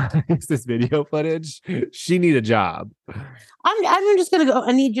analyze this video footage, she need a job. I'm just gonna go.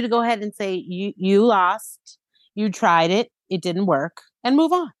 I need you to go ahead and say you lost. You tried it. It didn't work, and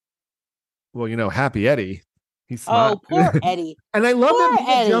move on. Well, Happy Eddie, He smiled. Oh, poor Eddie. And I love that Poor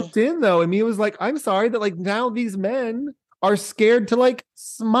Mia Eddie. jumped in though. And Mia was like, I'm sorry that like now these men are scared to like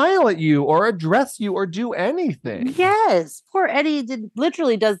smile at you or address you or do anything. Yes, poor Eddie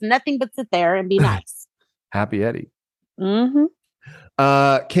literally does nothing but sit there and be nice. Happy Eddie. Mm-hmm.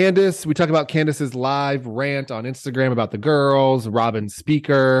 Candace, we talk about Candace's live rant on Instagram about the girls. Robin's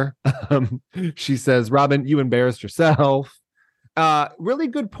speaker. She says, Robin, you embarrassed yourself. Really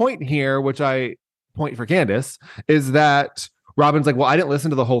good point here, which I point for Candace, is that Robin's like, well, I didn't listen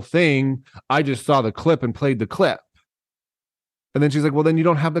to the whole thing. I just saw the clip and played the clip. And then she's like, well, then you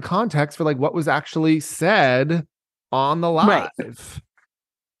don't have the context for like what was actually said on the live. Right.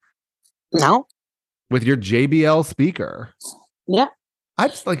 No. With your JBL speaker. Yeah. I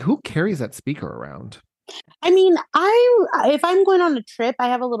just like, who carries that speaker around? I mean, if I'm going on a trip, I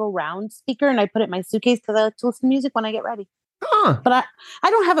have a little round speaker and I put it in my suitcase because I like to listen to music when I get ready. Huh. But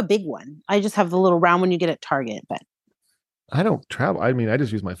I don't have a big one. I just have the little round one you get at Target. But I don't travel. I mean, I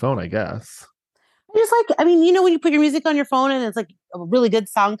just use my phone, I guess. I just like, I mean, you know, when you put your music on your phone and it's like a really good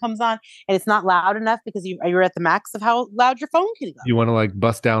song comes on and it's not loud enough because you're at the max of how loud your phone can go. You want to like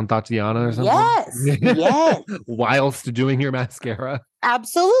bust down Tatiana or something? Yes. Yes. Whilst doing your mascara.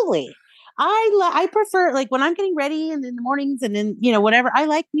 Absolutely. I prefer like when I'm getting ready and in the mornings and then, you know, whatever, I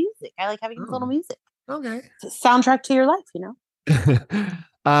like music. I like having this little music. Okay. It's a soundtrack to your life, you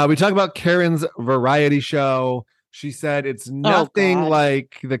know? We talk about Karen's variety show. She said it's nothing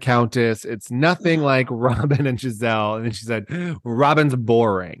like the Countess. It's nothing like Robin and Giselle. And then she said, Robin's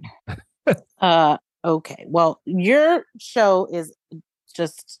boring. Okay. Well, your show is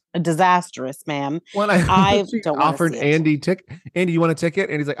just disastrous, ma'am. When I don't offered see it. Andy, you want a ticket?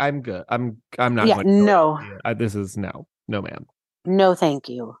 Andy's like, I'm good. I'm not. Yeah, no. This is no, ma'am. No, thank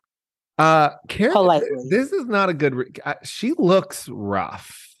you. Karen, politely. This is not a good. She looks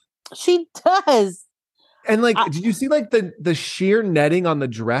rough. She does. And like, did you see like the sheer netting on the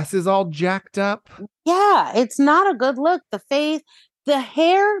dress is all jacked up? Yeah, it's not a good look. The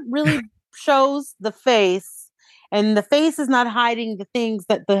hair really shows the face, and the face is not hiding the things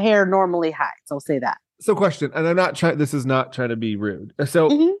that the hair normally hides. I'll say that. So, question, and I'm not trying. This is not trying to be rude.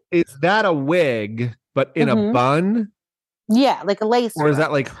 So, is that a wig, but in a bun? Yeah, like a lace. Or is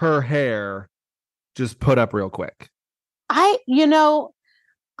that like her hair just put up real quick?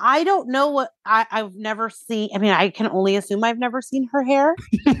 I don't know what I've never seen. I mean, I can only assume I've never seen her hair,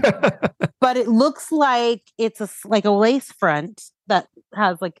 but it looks like it's like a lace front that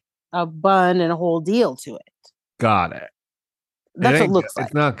has like a bun and a whole deal to it. Got it. That's what it looks like.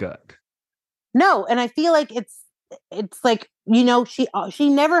 It's not good. No, and I feel like it's like, you know, she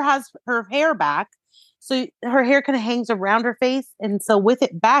never has her hair back. So her hair kind of hangs around her face. And so with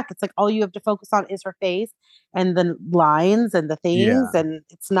it back, it's like all you have to focus on is her face and the lines and the things. Yeah. And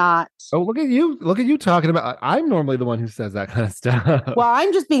it's not. Oh, look at you talking about. I'm normally the one who says that kind of stuff. Well,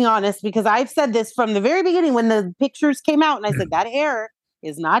 I'm just being honest because I've said this from the very beginning when the pictures came out. And I said, that hair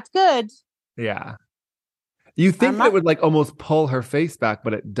is not good. Yeah. You think that it would like almost pull her face back,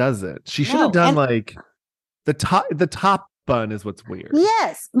 but it doesn't. She should have done like the top bun is what's weird.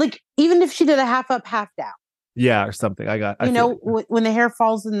 Yes. Like even if she did a half up, half down. Yeah. Or something. When the hair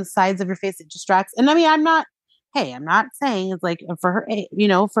falls in the sides of your face, it distracts. And I mean, I'm not saying it's like for her,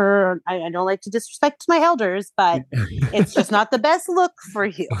 I don't like to disrespect my elders, but it's just not the best look for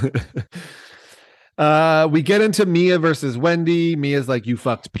you. We get into Mia versus Wendy. Mia's like, you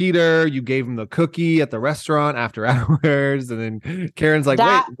fucked Peter. You gave him the cookie at the restaurant after hours. And then Karen's like,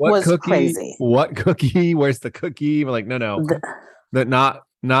 wait, what cookie? Crazy. What cookie? Where's the cookie? We're like, no.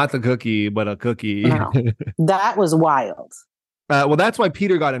 Not the cookie, but a cookie. No. That was wild. Well, that's why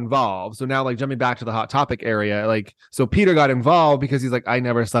Peter got involved. So now, like, jumping back to the hot topic area, like, so Peter got involved because he's like, I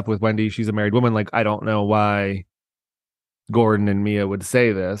never slept with Wendy. She's a married woman. Like, I don't know why Gordon and Mia would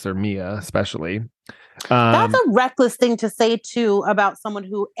say this, or Mia especially. That's a reckless thing to say too about someone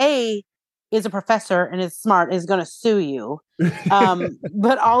who is a professor and is smart, is going to sue you.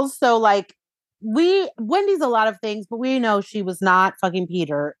 But also like Wendy's a lot of things, but we know she was not fucking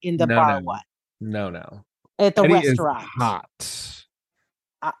Peter in the bar one. No. At the restaurant. Is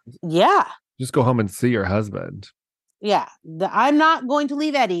hot. Yeah. Just go home and see your husband. Yeah. I'm not going to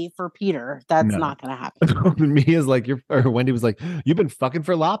leave Eddie for Peter. That's not going to happen. Mia's like, Wendy was like, you've been fucking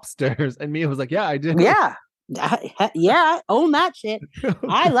for lobsters. And Mia was like, yeah, I did. Yeah. Yeah. Own that shit.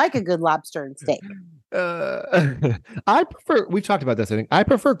 I like a good lobster and steak. We talked about this, I think. I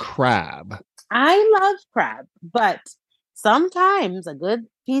prefer crab. I love crab, but sometimes a good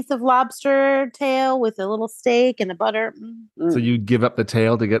piece of lobster tail with a little steak and a butter. So you give up the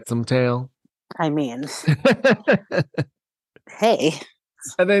tail to get some tail? I mean, hey,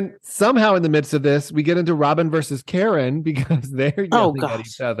 And then somehow in the midst of this, we get into Robin versus Karen because they're yelling at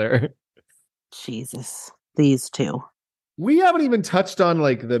each other. Jesus, these two. We haven't even touched on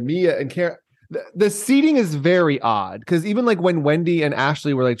like the Mia and Karen. The seating is very odd because even like when Wendy and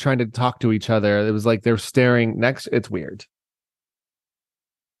Ashley were like trying to talk to each other, it was like they're staring next. It's weird.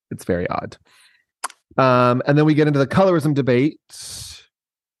 It's very odd. And then we get into the colorism debate.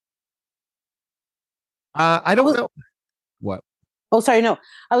 I don't know what. Oh, sorry. No,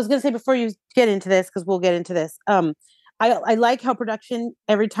 I was going to say before you get into this, because we'll get into this. I like how production,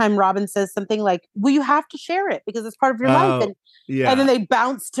 every time Robin says something like, well, you have to share it because it's part of your life. And then they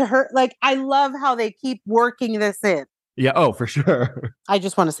bounce to her. Like, I love how they keep working this in. Yeah. Oh, for sure. I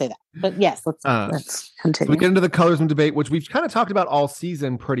just want to say that. But yes, let's continue. So we get into the colorism debate, which we've kind of talked about all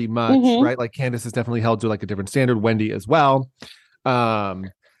season pretty much, right? Like Candace is definitely held to like a different standard. Wendy as well. I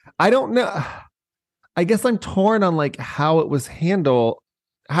don't know. I guess I'm torn on like how it was handled.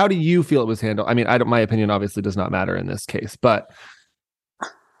 How do you feel it was handled? I mean, my opinion obviously does not matter in this case, but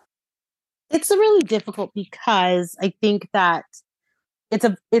it's really difficult because I think that it's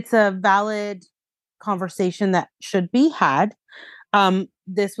a valid conversation that should be had.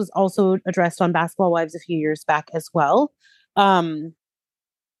 This was also addressed on Basketball Wives a few years back as well. And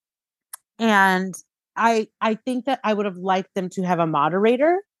I think that I would have liked them to have a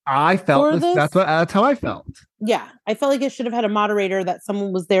moderator. I felt this. That's how I felt. Yeah, I felt like it should have had a moderator, that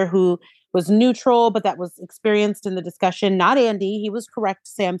someone was there who was neutral, but that was experienced in the discussion. Not Andy. He was correct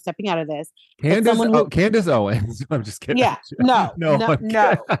to say, I'm stepping out of this. Candace Owens. I'm just kidding. Yeah, no,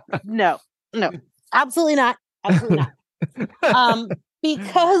 absolutely not. Absolutely not.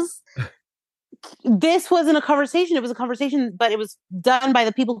 Because this wasn't a conversation. It was a conversation, but it was done by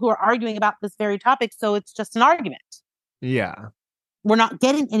the people who are arguing about this very topic. So it's just an argument. Yeah. We're not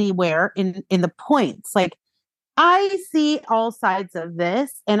getting anywhere in the points. Like, I see all sides of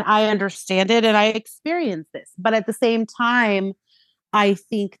this and I understand it and I experience this. But at the same time, I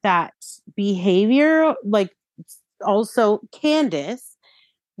think that behavior, like also Candace,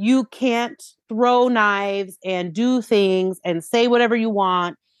 you can't throw knives and do things and say whatever you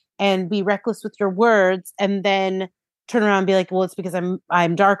want and be reckless with your words and then turn around and be like, well, it's because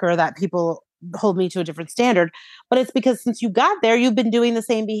I'm darker that people hold me to a different standard. But it's because since you got there, you've been doing the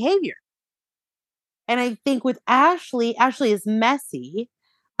same behavior. And I think with Ashley is messy,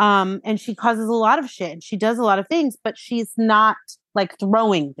 and she causes a lot of shit and she does a lot of things, but she's not like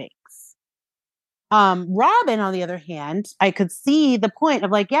throwing things. Robin, on the other hand, I could see the point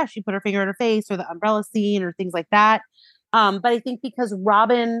of like, yeah, she put her finger in her face or the umbrella scene or things like that. But I think because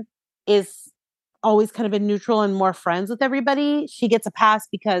Robin is always kind of been neutral and more friends with everybody, she gets a pass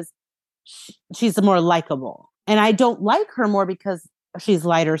because she's more likable. And I don't like her more because she's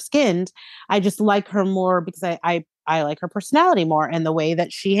lighter skinned. I just like her more because I like her personality more and the way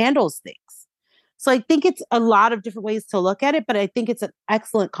that she handles things. So I think it's a lot of different ways to look at it, but I think it's an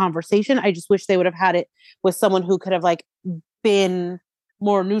excellent conversation. I just wish they would have had it with someone who could have like been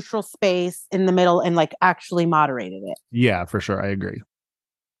more neutral space in the middle and like actually moderated it. Yeah, for sure. I agree.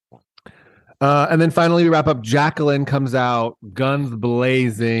 And then finally we wrap up. Jacqueline comes out, guns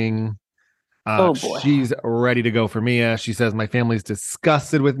blazing. Oh boy. She's ready to go for Mia. She says, my family's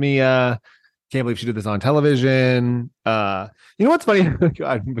disgusted with Mia. Can't believe she did this on television. You know what's funny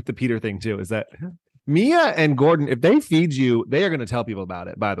with the Peter thing too is that Mia and Gordon, if they feed you, they are going to tell people about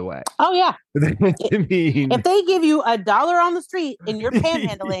it, by the way. Oh yeah. If they give you $1 on the street and you're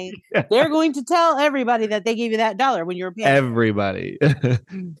panhandling, they're going to tell everybody that they gave you that $1 when you were panhandling. Everybody.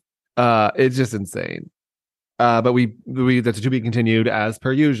 It's just insane. But we that's to be continued as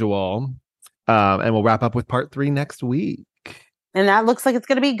per usual. And we'll wrap up with part 3 next week. And that looks like it's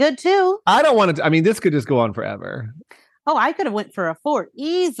going to be good too. I don't want to. I mean, this could just go on forever. Oh, I could have went for a 4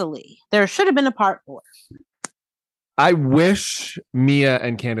 easily. There should have been a part 4. I wish Mia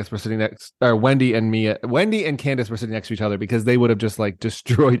and Candace were sitting next, or Wendy and Candace were sitting next to each other because they would have just like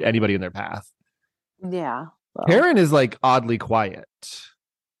destroyed anybody in their path. Yeah. Well. Karen is like oddly quiet.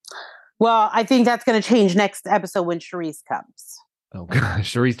 Well, I think that's going to change next episode when Charisse comes. Oh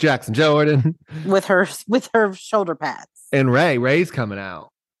gosh, Charisse Jackson Jordan with her shoulder pads. And Ray's coming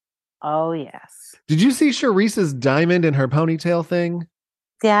out. Oh yes. Did you see Charisse's diamond in her ponytail thing?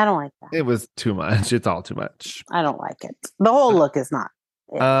 Yeah, I don't like that. It was too much. It's all too much. I don't like it. The whole look is not.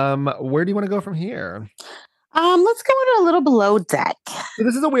 Where do you want to go from here? Let's go into a little below deck. So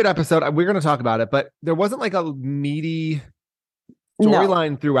this is a weird episode. We're going to talk about it, but there wasn't like a meaty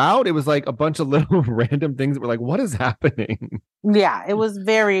storyline throughout. It was like a bunch of little random things that were like, what is happening? Yeah, it was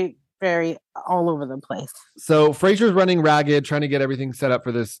very, very all over the place. So Frasier's running ragged, trying to get everything set up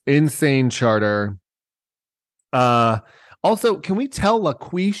for this insane charter. Also, can we tell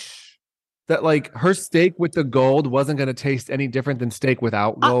LaQuiche that like her steak with the gold wasn't going to taste any different than steak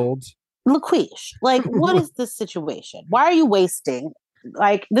without gold? LaQuiche, like, what is this situation? Why are you wasting?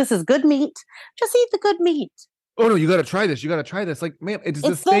 Like, this is good meat. Just eat the good meat. Oh no, you got to try this. You got to try this. Like, man, it's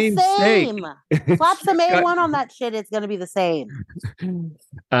the It's the same steak. same. Slap some A1 on that shit. It's going to be the same.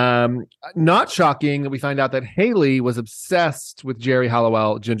 Not shocking that we find out that Haley was obsessed with Jerry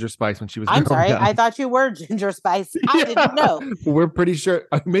Halliwell ginger spice when she was. I'm sorry. Up. I thought you were ginger spice. I didn't know. We're pretty sure.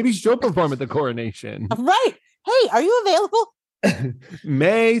 Maybe she'll perform at the coronation. Right. Hey, are you available?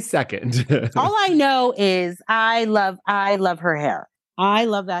 May 2nd. All I know is I love her hair. I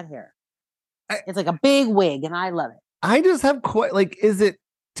love that hair. It's like a big wig, and I love it. I just have quite like, is it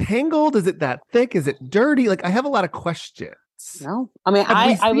tangled? Is it that thick? Is it dirty? Like, I have a lot of questions. No, I mean,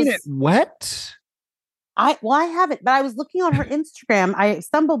 I was it wet. I haven't, but I was looking on her Instagram. I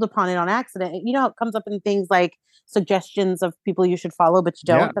stumbled upon it on accident. You know, it comes up in things like suggestions of people you should follow, but you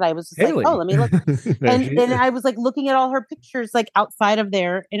don't. Yeah. But I was just Haley. Like, oh, let me look. and I was like looking at all her pictures, like outside of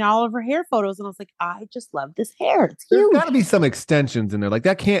there, and all of her hair photos, and I was like, I just love this hair. It's huge. There's got to be some extensions in there. Like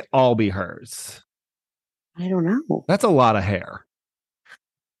that can't all be hers. I don't know. That's a lot of hair.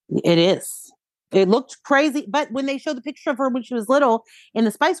 It is. It looked crazy, but when they showed the picture of her when she was little in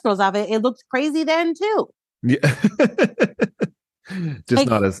the Spice Girls outfit, it looked crazy then too. Yeah.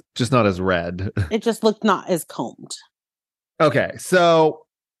 just not as red. It just looked not as combed. Okay, so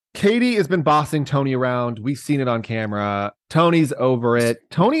Katie has been bossing Tony around. We've seen it on camera. Tony's over it.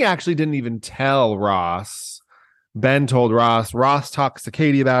 Tony actually didn't even tell Ross. Ben told Ross. Ross talks to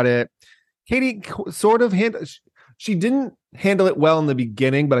Katie about it. Katie sort of she didn't handle it well in the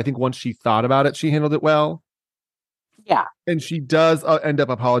beginning, but I think once she thought about it, she handled it well. Yeah. And she does end up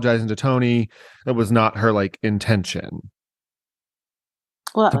apologizing to Tony. That was not her like intention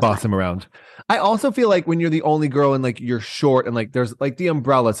to boss him around. I also feel like when you're the only girl and like you're short and like there's like the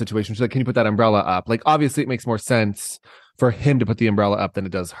umbrella situation. She's like, can you put that umbrella up? Like obviously it makes more sense for him to put the umbrella up than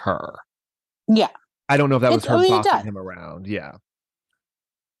it does her. Yeah. I don't know if that was her bossing him around. Yeah.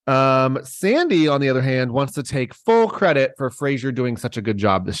 Sandy, on the other hand, wants to take full credit for Frasier doing such a good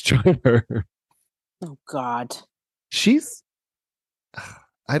job this year. Oh God.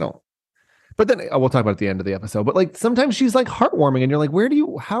 I don't. But then we'll talk about it at the end of the episode. But like sometimes she's like heartwarming, and you're like,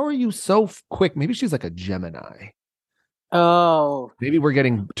 how are you so quick? Maybe she's like a Gemini. Oh, maybe we're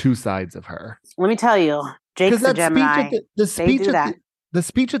getting two sides of her. Let me tell you, Jake's a Gemini. The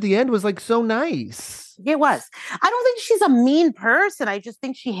speech at the end was like so nice. It was. I don't think she's a mean person. I just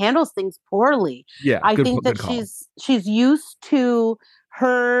think she handles things poorly. Yeah, I think that she's used to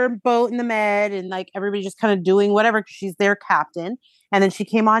her boat in the Med and like everybody just kind of doing whatever because she's their captain. And then she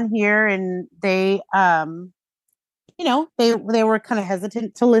came on here and they they were kind of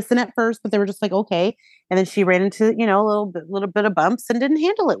hesitant to listen at first, but they were just like, okay. And then she ran into, a little bit of bumps and didn't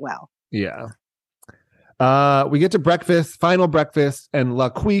handle it well. Yeah. We get to breakfast, final breakfast, and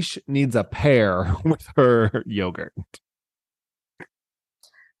LaQuiche needs a pear with her yogurt.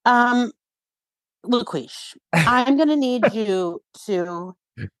 LaQuiche, I'm going to need you to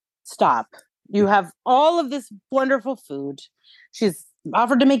stop. You have all of this wonderful food. She's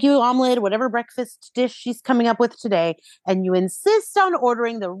offered to make you an omelet, whatever breakfast dish she's coming up with today, and you insist on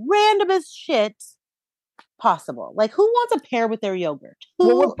ordering the randomest shit possible. Like, who wants a pear with their yogurt?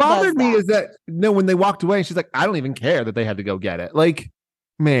 What bothered me is that when they walked away, she's like, I don't even care that they had to go get it. Like,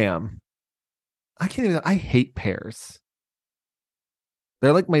 ma'am, I hate pears.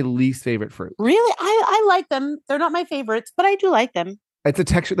 They're like my least favorite fruit. Really? I like them. They're not my favorites, but I do like them. It's a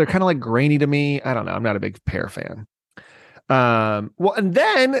texture. They're kind of like grainy to me. I don't know. I'm not a big pear fan. Well, and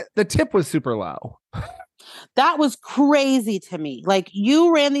then the tip was super low. That was crazy to me. Like,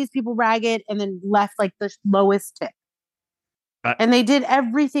 you ran these people ragged and then left like the lowest tip. And they did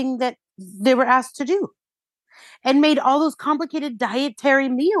everything that they were asked to do and made all those complicated dietary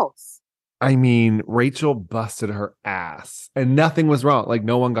meals. I mean, Rachel busted her ass and nothing was wrong. Like,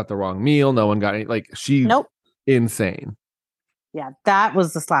 no one got the wrong meal. No one got any, like, nope. Insane. Yeah, that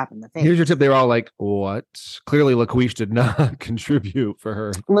was the slap in the face. Here's your tip. They were all like, what? Clearly, LaQuiche did not contribute for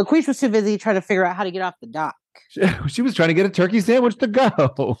her. LaQuiche was too busy trying to figure out how to get off the dock. She was trying to get a turkey sandwich to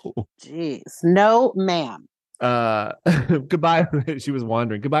go. Jeez. No, ma'am. Goodbye. She was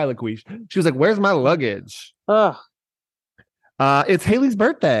wandering. Goodbye, LaQuiche. She was like, where's my luggage? Ugh. It's Haley's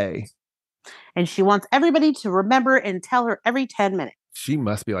birthday. And she wants everybody to remember and tell her every 10 minutes. She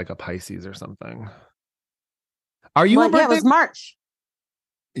must be like a Pisces or something. Are you a birthday? Yeah, it was March.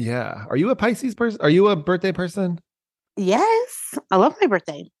 Yeah. Are you a Pisces person? Are you a birthday person? Yes. I love my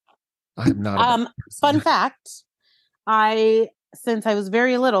birthday. I'm not. Fun fact. Since I was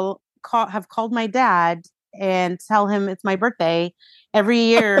very little, have called my dad and tell him it's my birthday. Every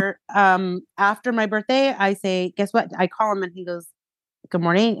year, after my birthday, I say, guess what? I call him and he goes, good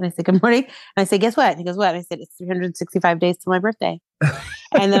morning. And I say, good morning. And I say, guess what? And he goes, what? And I said, it's 365 days to my birthday.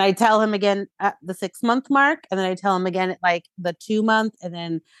 And then I tell him again at the 6-month mark. And then I tell him again at like the 2-month. And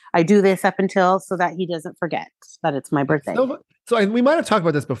then I do this up until so that he doesn't forget that it's my birthday. So we might have talked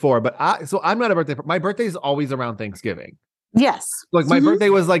about this before, but I'm not a birthday. My birthday is always around Thanksgiving. Yes. Like my birthday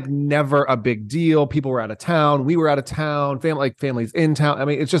was like never a big deal. People were out of town. We were out of town. Families in town. I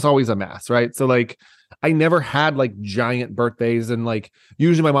mean, it's just always a mess, right? So like I never had like giant birthdays. And like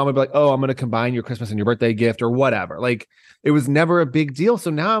usually my mom would be like, oh, I'm going to combine your Christmas and your birthday gift or whatever. Like it was never a big deal. So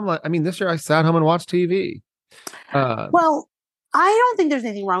now I'm like, I mean, this year I sat home and watched TV. Well, I don't think there's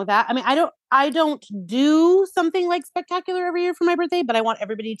anything wrong with that. I mean, I don't do something like spectacular every year for my birthday, but I want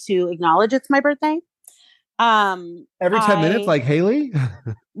everybody to acknowledge it's my birthday. Every 10 minutes, like Haley?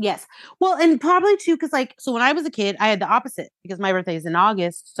 Yes. Well, and probably too, because like, so when I was a kid, I had the opposite because my birthday is in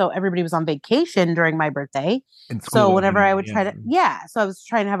August. So everybody was on vacation during my birthday. So whenever I would try to, so I was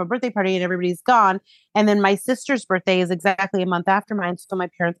trying to have a birthday party and everybody's gone. And then my sister's birthday is exactly a month after mine. So my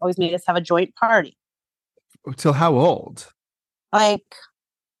parents always made us have a joint party. Till how old? Like,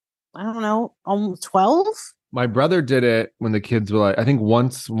 I don't know, almost 12. My brother did it when the kids were like, I think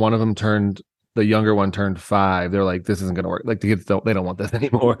once one of them the younger one turned 5. They're like, this isn't going to work. Like the kids they don't want this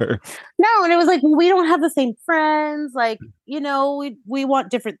anymore. No. And it was like, we don't have the same friends. Like, you know, we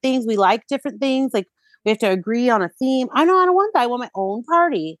want different things. We like different things. Like we have to agree on a theme. I don't want that. I want my own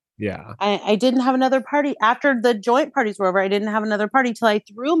party. Yeah. I didn't have another party after the joint parties were over. I didn't have another party till I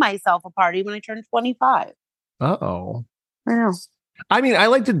threw myself a party when I turned 25. Uh-oh. I know. I mean, I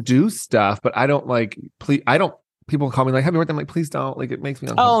like to do stuff, but I don't like, people call me like, happy birthday. I'm like, please don't. Like, it makes me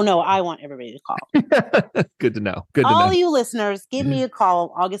uncomfortable. Oh, no, I want everybody to call. Good to know. All you listeners, give me a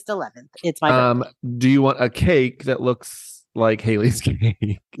call August 11th. It's my birthday. Do you want a cake that looks like Haley's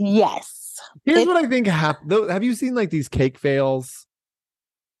cake? Yes. Here's what I think happened. Have you seen like these cake fails?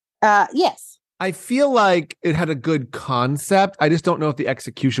 Yes. I feel like it had a good concept. I just don't know if the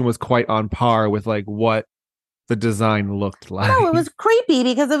execution was quite on par with like what the design looked like. No, it was creepy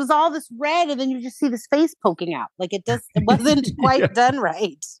because it was all this red and then you just see this face poking out. Like it wasn't quite done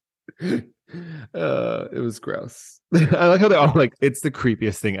right. It was gross. I like how they're all like, it's the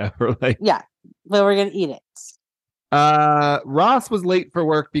creepiest thing ever. Like, yeah, but we're gonna eat it. Ross was late for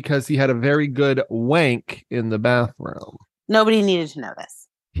work because he had a very good wank in the bathroom. Nobody needed to know this.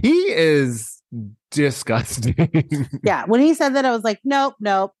 He is disgusting. Yeah, when he said that, I was like, nope,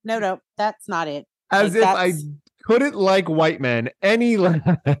 that's not it. As if I couldn't like white men any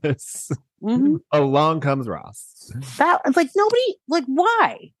less. Mm-hmm. Along comes Ross. That it's like nobody, like,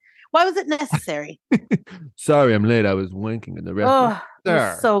 why? Why was it necessary? Sorry, I'm late. I was winking in the restaurant.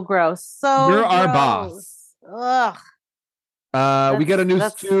 Oh, so gross. You're our boss. Ugh. We get a new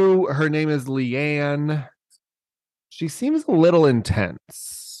stew. Her name is Leanne. She seems a little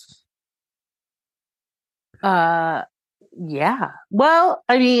intense. Yeah. Well,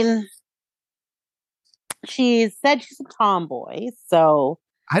 I mean, she said she's a tomboy, so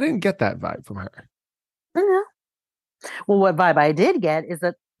I didn't get that vibe from her. Well, what vibe I did get is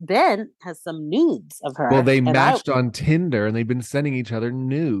that Ben has some nudes of her. Well, they matched on Tinder and they've been sending each other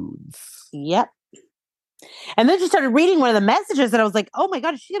nudes. Yep. And then she started reading one of the messages and I was like, oh my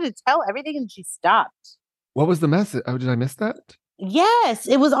God, is she going to tell everything? And she stopped. What was the message? Oh, did I miss that? Yes,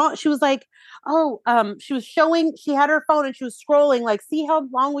 it was on. She was like, she was showing, she had her phone and she was scrolling, like, see how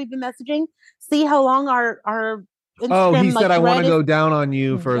long we've been messaging? See how long our Instagram, he said, I want to go down on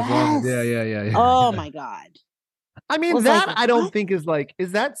you for as long as, yeah. Oh my God. I mean, that like, I don't think is like,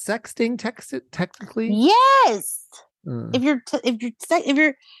 is that sexting technically? Yes. If you're,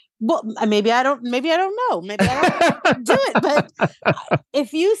 well, maybe I don't know. Maybe I don't do it. But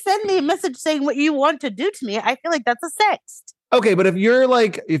if you send me a message saying what you want to do to me, I feel like that's a sext. Okay, but if you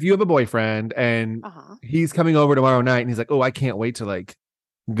have a boyfriend and he's coming over tomorrow night and he's like, oh, I can't wait to like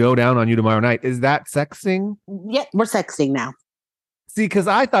go down on you tomorrow night. Is that sexting? Yeah, we're sexting now. See, because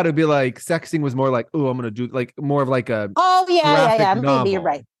I thought it'd be like sexting was more like, oh, I'm going to do like more of like a. Oh, yeah. Maybe you're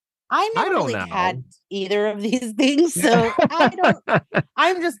right. I never really had either of these things. So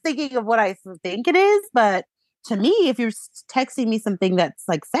I'm just thinking of what I think it is. But to me, if you're texting me something that's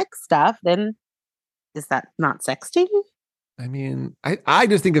like sex stuff, then is that not sexting? I mean, I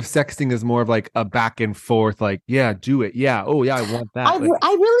just think of sexting as more of like a back and forth, like, yeah, do it. Yeah. Oh, yeah, I want that. I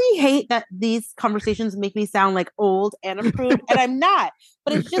really hate that these conversations make me sound like old and a prude, and I'm not.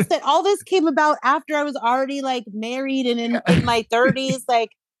 But it's just that all this came about after I was already like married and in my 30s. Like,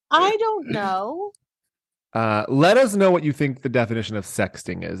 I don't know. Let us know what you think the definition of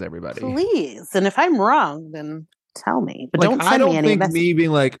sexting is, everybody. Please. And if I'm wrong, then tell me. But Like, don't I send me don't any think messages. me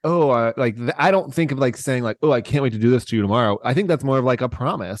being like, I don't think of like saying like, oh, I can't wait to do this to you tomorrow. I think that's more of like a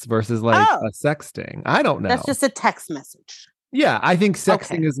promise versus like Oh, a sexting. I don't know. that's just a text message. Yeah, I think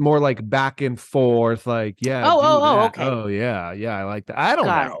sexting Okay. is more like back and forth. Like, yeah, Oh, do oh, oh, that. okay. Oh, yeah, I like that. I don't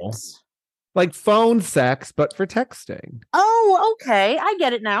Got know. it. Like phone sex, but for texting. Oh, okay. I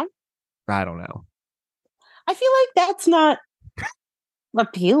get it now. I don't know. I feel like that's not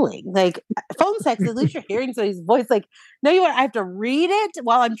appealing. Like phone sex, at least you're hearing somebody's voice. Like, no, you want I have to read it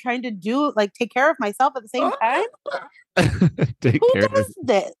while I'm trying to take care of myself at the same time. Take Who care of does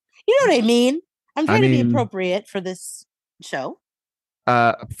this? You know what I mean? I'm trying to be mean, appropriate for this show.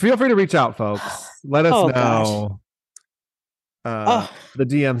 Feel free to reach out, folks. Let us Oh, know. The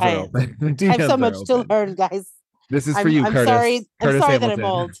DMs are I open. The have DMs so are much to open. learn, guys. This is for you, I'm Curtis. sorry. Curtis I'm sorry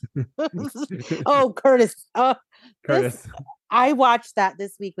Hamilton. that I'm old. Oh, Curtis. Curtis. I watched that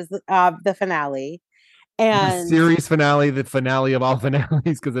this week was the finale. The And series finale, the finale of all finales,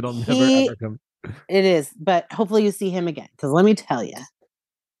 because it'll never ever come. It is, but hopefully you see him again. Because let me tell you,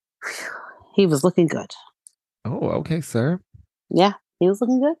 he was looking good. Oh, okay, sir. Yeah, he was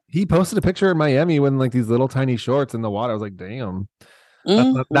looking good. He posted a picture of Miami with like these little tiny shorts in the water. I was like, damn,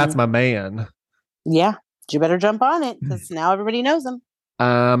 that's my man. Yeah, you better jump on it because now everybody knows him.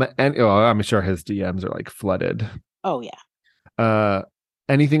 And I'm sure his DMs are like flooded. Oh yeah.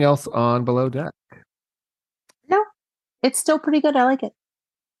 Anything else on Below Deck? No, it's still pretty good. I like it.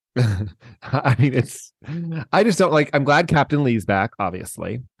 I mean, I just don't like. I'm glad Captain Lee's back.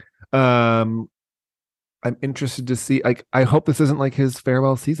 Obviously, I'm interested to see. Like, I hope this isn't like his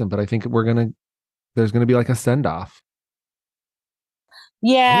farewell season, but I think there's gonna be like a send off.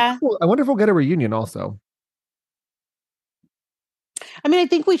 Yeah. I wonder if we'll get a reunion also. I mean, I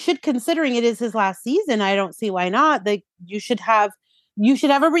think we should, considering it is his last season. I don't see why not. Like, you should have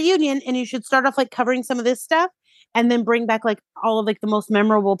a reunion, and you should start off like covering some of this stuff, and then bring back like all of like the most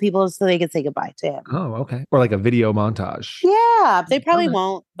memorable people so they can say goodbye to him. Oh, okay. Or like a video montage. Yeah, they probably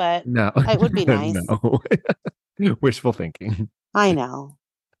won't, but no, it would be nice. No, wishful thinking. I know.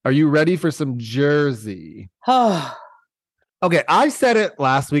 Are you ready for some Jersey? Oh. Okay, I said it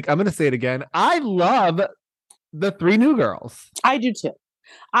last week. I'm going to say it again. I love the three new girls. I do too.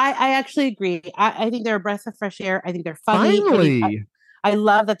 I actually agree. I think they're a breath of fresh air. I think they're funny. Finally. I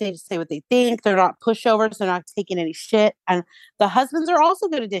love that they just say what they think. They're not pushovers. They're not taking any shit. And the husbands are also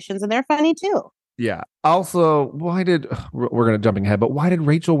good additions, and they're funny too. Yeah. Also, we're going to jumping ahead, but why did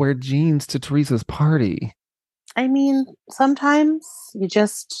Rachel wear jeans to Teresa's party? I mean, sometimes you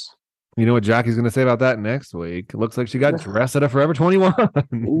just... You know what Jackie's going to say about that next week? It looks like she got dressed at a Forever 21.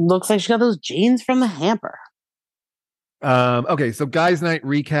 Looks like she got those jeans from the hamper. Okay, so guys' night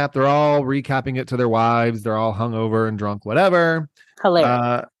recap. They're all recapping it to their wives. They're all hungover and drunk, whatever.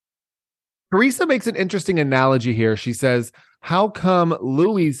 Hilarious. Teresa makes an interesting analogy here. She says, how come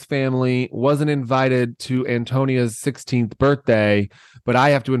Louis' family wasn't invited to Antonia's 16th birthday, but I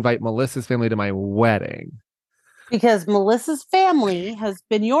have to invite Melissa's family to my wedding? Because Melissa's family has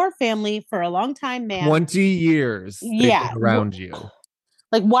been your family for a long time, man. 20 years. Yeah. Around you.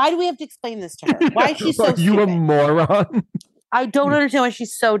 Like, why do we have to explain this to her? Why is she so Are you stupid? a moron? I don't understand why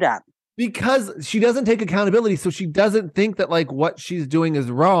she's so dumb. Because she doesn't take accountability. So she doesn't think that like what she's doing is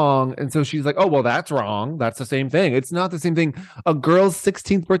wrong. And so she's like, oh, well, that's wrong. That's the same thing. It's not the same thing. A girl's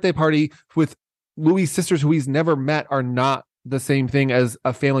 16th birthday party with Louis' sisters who he's never met are not the same thing as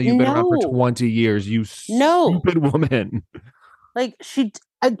a family you've been around for 20 years. You stupid woman. Like,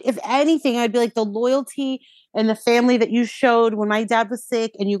 if anything, I'd be like, the loyalty and the family that you showed when my dad was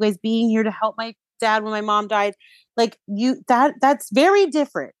sick and you guys being here to help my dad when my mom died, like that's very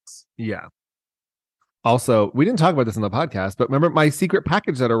different. Yeah. Also, we didn't talk about this in the podcast, but remember my secret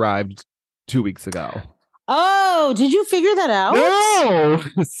package that arrived 2 weeks ago? Oh, did you figure that out?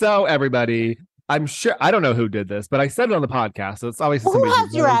 No. So everybody, I'm sure, I don't know who did this, but I said it on the podcast. So it's obviously who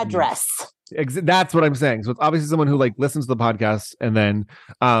has your address? That's what I'm saying. So it's obviously someone who like listens to the podcast. And then,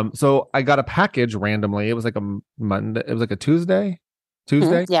 so I got a package randomly. It was like a Monday. It was like a Tuesday.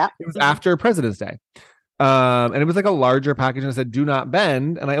 Yeah. It was after President's Day. And it was like a larger package and it said, do not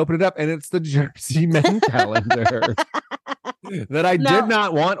bend. And I opened it up and it's the Jersey Men calendar that I did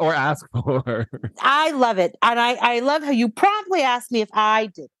not want or ask for. I love it. And I love how you promptly asked me if I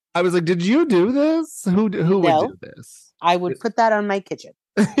did. I was like, did you do this? Who would do this? I would put that on my kitchen.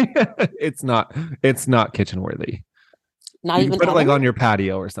 It's not kitchen worthy. Not you even put it like on your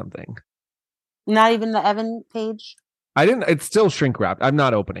patio or something. Not even the Evan page. I didn't. It's still shrink wrapped. I'm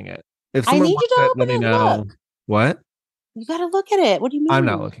not opening it. If I need you to it, open let me it. know. Look. What? You got to look at it. What do you mean? I'm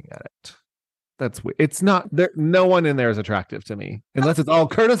not looking at it. That's weird. It's not there. No one in there is attractive to me unless it's all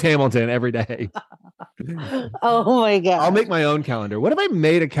Curtis Hamilton every day. Oh my god! I'll make my own calendar. What if I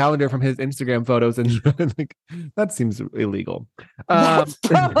made a calendar from his Instagram photos and like, that seems illegal. That's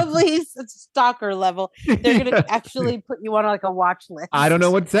probably stalker level. They're gonna actually put you on like a watch list. I don't know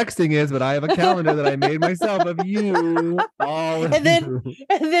what sexting is, but I have a calendar that I made myself of you. And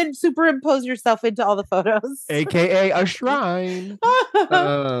then superimpose yourself into all the photos, aka a shrine.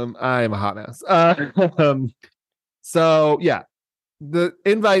 I'm a hot mess. So yeah, the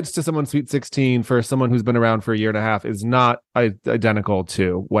invites to someone's Sweet 16 for someone who's been around for a year and a half is not identical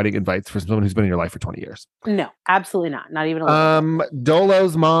to wedding invites for someone who's been in your life for 20 years. No, absolutely not. Not even a little.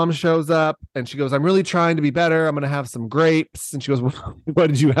 Dolo's mom shows up and she goes, I'm really trying to be better. I'm going to have some grapes. And she goes, what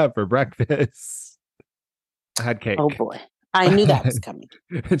did you have for breakfast? I had cake. Oh boy. I knew that was coming.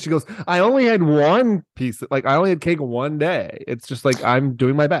 And she goes, I only had one piece. Like, I only had cake one day. It's just like, I'm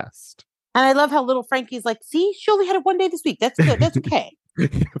doing my best. And I love how little Frankie's like, see, she only had it one day this week. That's good. That's okay.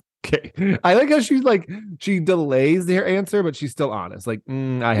 Okay. I like how she's like, she delays her answer, but she's still honest. Like,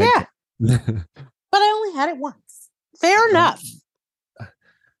 I had but I only had it once. Fair enough.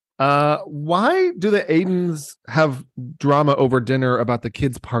 Why do the Aidens have drama over dinner about the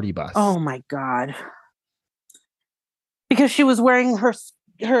kids' party bus? Oh my God. Because she was wearing her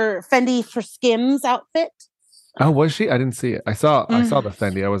Fendi for Skims outfit. Oh, was she? I didn't see it. I saw the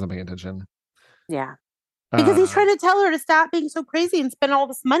Fendi. I wasn't paying attention. Yeah. Because he's trying to tell her to stop being so crazy and spend all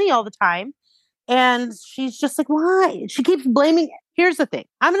this money all the time. And she's just like, why? She keeps blaming. Here's the thing.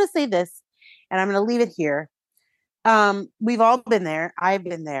 I'm going to say this and I'm going to leave it here. We've all been there. I've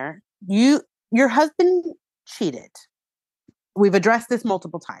been there. Your husband cheated. We've addressed this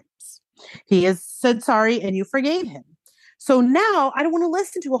multiple times. He has said sorry and you forgave him. So now I don't want to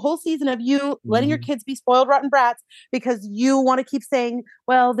listen to a whole season of you letting your kids be spoiled, rotten brats because you want to keep saying,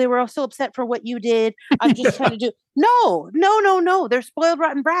 well, they were so upset for what you did. I'm just trying to do. No. They're spoiled,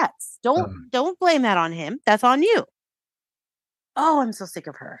 rotten brats. Don't blame that on him. That's on you. Oh, I'm so sick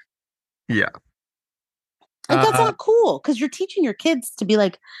of her. Yeah. Like, that's not cool because you're teaching your kids to be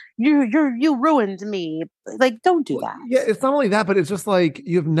like, you ruined me. Like, don't do that. Yeah, it's not only that, but it's just like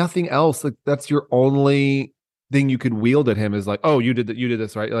you have nothing else. Like, that's your only thing you could wield at him is like, oh, you did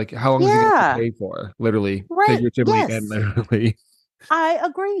this, right? Like, how long is he going to pay for? Literally, figuratively, and literally. I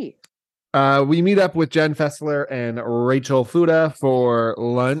agree. We meet up with Jen Fessler and Rachel Fuda for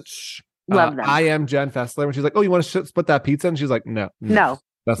lunch. Love them. I am Jen Fessler. And she's like, oh, you want to split that pizza? And she's like, no.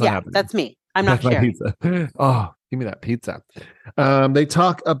 That's not happening. That's me. I'm not sharing. Pizza. Oh, give me that pizza. They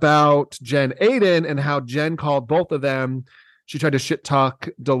talk about Jen Aydin and how Jen called both of them. She tried to shit talk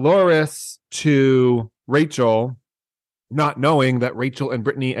Dolores to Rachel, not knowing that Rachel and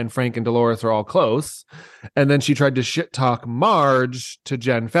Brittany and Frank and Dolores are all close. And then she tried to shit talk Marge to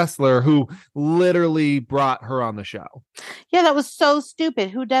Jen Fessler, who literally brought her on the show. Yeah, that was so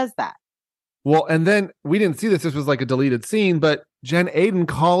stupid. Who does that? Well, and then we didn't see this. This was like a deleted scene, but Jen Aydin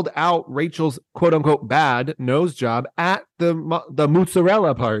called out Rachel's quote unquote bad nose job at the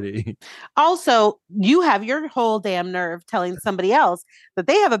mozzarella party. Also, you have your whole damn nerve telling somebody else that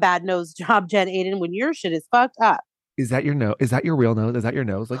they have a bad nose job, Jen Aydin, when your shit is fucked up. Is that your nose? Is that your real nose? Is that your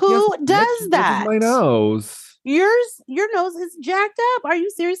nose? Like, who does that? This is my nose. Your nose is jacked up. Are you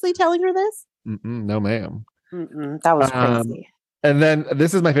seriously telling her this? No, ma'am. That was crazy. And then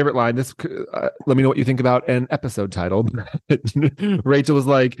this is my favorite line. This let me know what you think about an episode title. Rachel was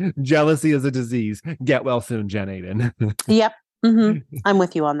like, jealousy is a disease. Get well soon, Jen Aydin. Yep. I'm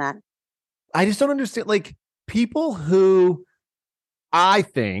with you on that. I just don't understand. Like, people who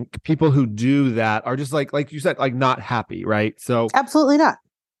do that are just like you said, like not happy, right? So absolutely not.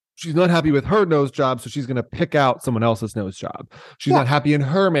 She's not happy with her nose job, so she's going to pick out someone else's nose job. She's not happy in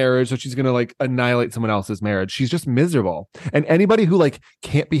her marriage, so she's going to like annihilate someone else's marriage. She's just miserable. And anybody who like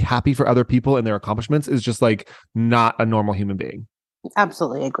can't be happy for other people and their accomplishments is just like not a normal human being.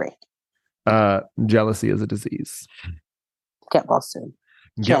 Absolutely agree. Jealousy is a disease. Get well soon.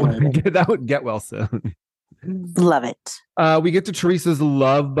 Get well soon. Love it. We get to Teresa's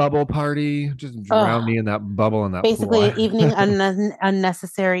love bubble party. Just drown me in that bubble and that basically evening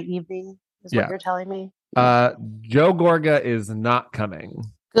unnecessary evening is what you're telling me. Joe Gorga is not coming.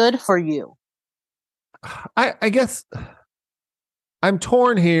 Good for you. I guess I'm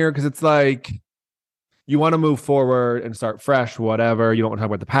torn here because it's like you want to move forward and start fresh, whatever. You don't want to talk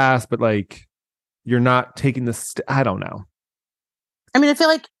about the past, but like you're not taking this. I don't know. I mean, I feel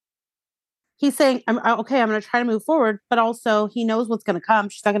like he's saying, I'm going to try to move forward, but also he knows what's going to come.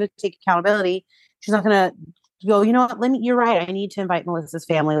 She's not going to take accountability. She's not going to go, you know what, you're right. I need to invite Melissa's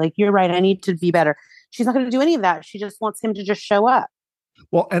family. Like, you're right. I need to be better. She's not going to do any of that. She just wants him to just show up.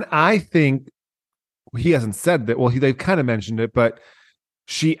 Well, and I think he hasn't said that. Well, they've kind of mentioned it, but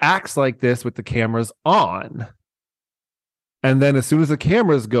she acts like this with the cameras on. And then as soon as the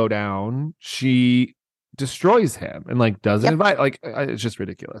cameras go down, she destroys him and like doesn't invite. Like it's just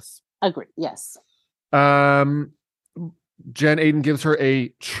ridiculous. Agree. Yes. Jen Aiden gives her a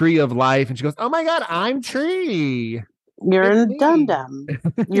tree of life, and she goes, "Oh my god, I'm Tree. You're a dum dum.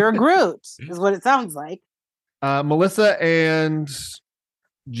 You're a Groot," is what it sounds like. Melissa and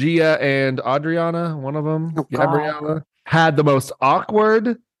Gia and Adriana, one of them, Gabriella, had the most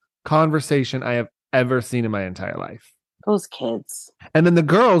awkward conversation I have ever seen in my entire life. Those kids. And then the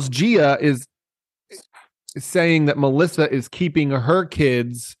girls, Gia is saying that Melissa is keeping her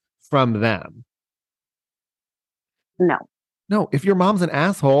kids from them. No, if your mom's an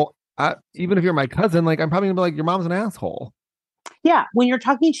asshole, even if you're my cousin, like I'm probably gonna be like, your mom's an asshole. Yeah, when you're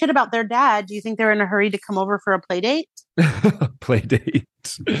talking shit about their dad, do you think they're in a hurry to come over for a play date? Play date.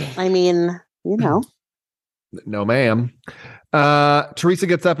 I mean, you know. No, ma'am. Teresa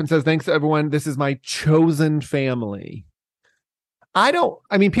gets up and says, "Thanks to everyone. This is my chosen family."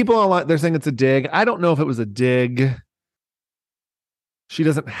 People online, they're saying it's a dig. I don't know if it was a dig. She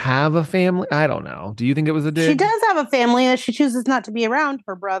doesn't have a family. I don't know. Do you think it was a dig? She does have a family that she chooses not to be around.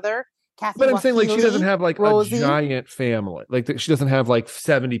 Her brother, Kathy. But I'm saying like she doesn't have like Rosie. A giant family. Like she doesn't have like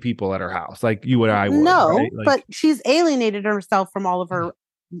 70 people at her house like you and I would. No, right? Like, but she's alienated herself from all of her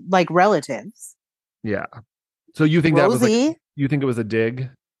like relatives. Yeah. So you think Rosie, that was like, you think it was a dig?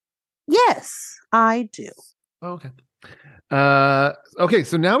 Yes, I do. Okay. Okay,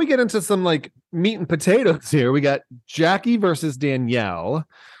 so now we get into some like meat and potatoes here. We got Jackie versus Danielle.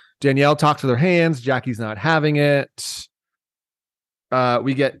 Danielle talks with her hands. Jackie's not having it.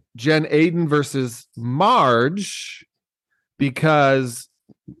 We get Jen Aiden versus Marge because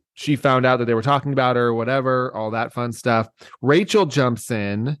she found out that they were talking about her or whatever, all that fun stuff. Rachel jumps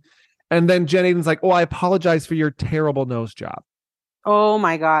in, and then Jen Aiden's like, "Oh, I apologize for your terrible nose job." Oh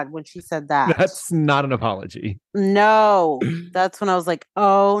my God, when she said that. That's not an apology. No, that's when I was like,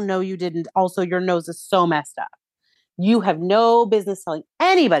 oh, no, you didn't. Also, your nose is so messed up. You have no business telling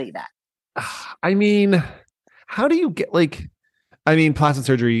anybody that. I mean, how do you get like, plastic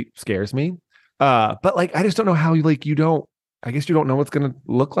surgery scares me. But like, I just don't know how you don't, I guess you don't know what's going to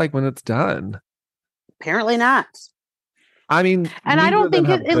look like when it's done. Apparently not. And I don't think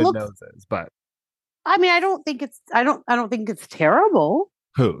it looks, noses, but I don't think it's terrible.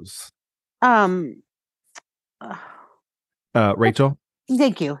 Whose? Thank Rachel.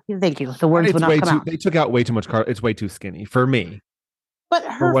 you. The words would not come out. They took out way too much It's way too skinny for me. But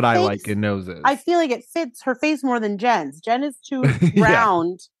for what face, I like in noses, I feel like it fits her face more than Jen's. Jen is too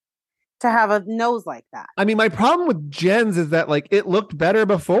round to have a nose like that. My problem with Jen's is that like it looked better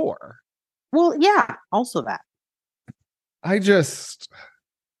before. Well, yeah. Also that. I feel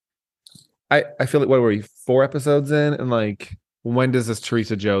like, what were we, 4 episodes in? And like, when does this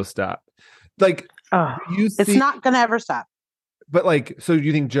Teresa Joe stop? Like, it's not going to ever stop. But like, so do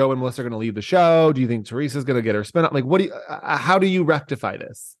you think Joe and Melissa are going to leave the show? Do you think Teresa's going to get her spin up? Like, how do you rectify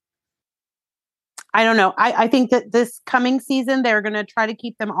this? I don't know. I think that this coming season, they're going to try to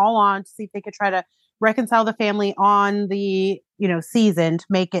keep them all on to see if they could try to reconcile the family on the, season to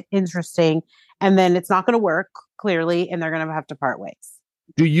make it interesting. And then it's not going to work, clearly, and they're going to have to part ways.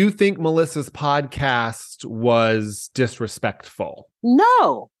 Do you think Melissa's podcast was disrespectful?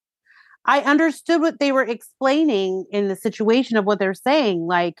 No. I understood what they were explaining in the situation of what they're saying.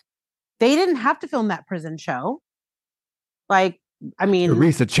 Like, they didn't have to film that prison show. Like,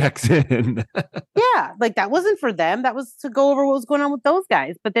 Teresa checks in. Yeah, like that wasn't for them. That was to go over what was going on with those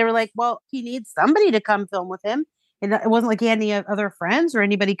guys. But they were like, well, he needs somebody to come film with him. And it wasn't like he had any other friends or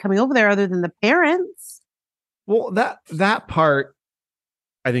anybody coming over there other than the parents. Well, that part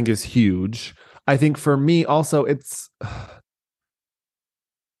I think is huge. I think for me also, it's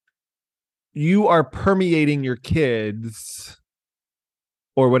you are permeating your kids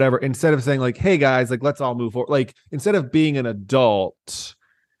or whatever, instead of saying like, hey guys, like, let's all move forward. Like, instead of being an adult,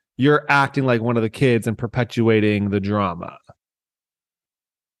 you're acting like one of the kids and perpetuating the drama.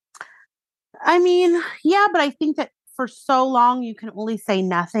 Yeah, but I think that for so long you can only say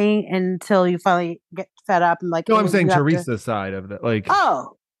nothing until you finally get fed up and like. No, I'm saying Teresa's side of it. Like,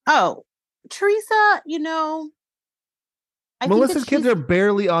 Teresa, Melissa's kids are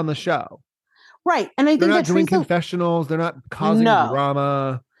barely on the show. Right. And I think they're not doing confessionals. They're not causing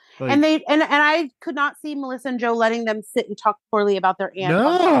drama. Like, and I could not see Melissa and Joe letting them sit and talk poorly about their aunt.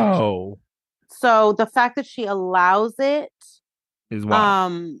 No. So the fact that she allows it is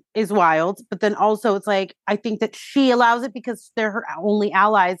wild. But then also it's like, I think that she allows it because they're her only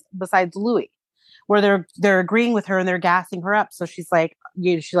allies besides Louis, where they're agreeing with her and they're gassing her up. So she's like,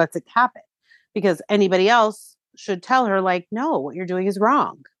 she lets it happen. because anybody else should tell her, like, no, what you're doing is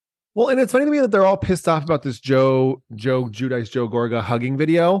wrong. Well, and it's funny to me that they're all pissed off about this Joe Giudice, Joe Gorga hugging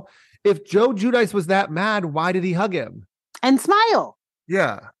video. If Joe Giudice was that mad, why did he hug him? And smile.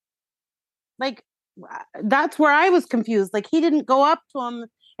 Yeah. Like, that's where I was confused. Like, he didn't go up to him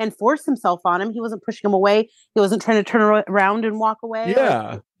and force himself on him. He wasn't pushing him away. He wasn't trying to turn around and walk away.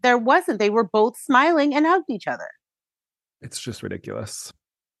 Yeah. Like, there wasn't. They were both smiling and hugged each other. It's just ridiculous.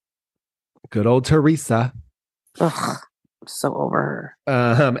 Good old Teresa. Ugh, I'm so over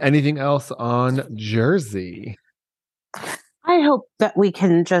her. Anything else on Jersey? I hope that we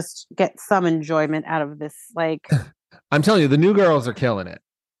can just get some enjoyment out of this. Like, I'm telling you, the new girls are killing it.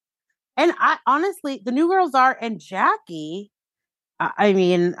 And I honestly, the new girls are, and Jackie, I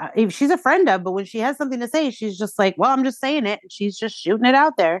mean, she's a friend of, but when she has something to say, she's just like, well, I'm just saying it. She's just shooting it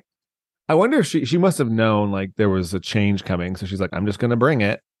out there. I wonder if she must have known like there was a change coming. So she's like, I'm just going to bring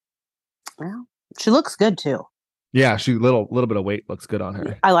it. Well, she looks good too. Yeah. She little bit of weight looks good on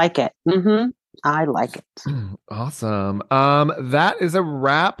her. I like it. Mm-hmm. I like it. Awesome. That is a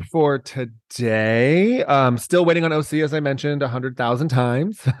wrap for today. Still waiting on OC, as I mentioned 100,000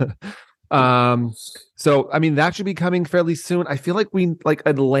 times. So I mean that should be coming fairly soon. I feel like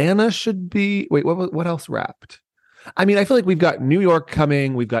Atlanta should be. Wait, what else wrapped? I mean, I feel like we've got New York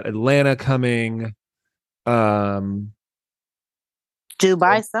coming, we've got Atlanta coming. Dubai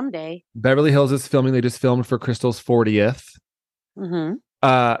someday. Beverly Hills is filming. They just filmed for Crystal's 40th.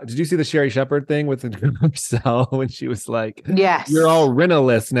 Mm-hmm. Did you see the Sherry Shepherd thing with Marcel when she was like, yes, you're all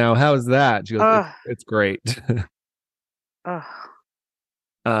Rinalist now. How's that? She goes, it's great.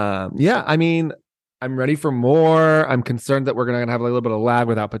 Yeah, I mean, I'm ready for more. I'm concerned that we're going to have a little bit of lag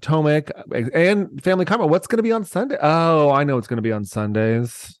without Potomac and Family Karma. What's going to be on Sunday? Oh, I know it's going to be on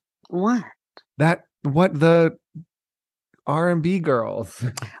Sundays. What? The R&B girls.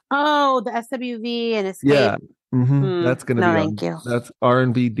 Oh, the SWV and Escape. Yeah. Mm-hmm. That's going to be thank you. That's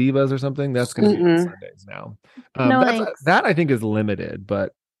R&B Divas or something. That's going to be on Sundays now. That I think is limited,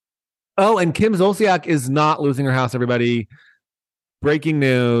 but and Kim Zolciak is not losing her house, everybody. Breaking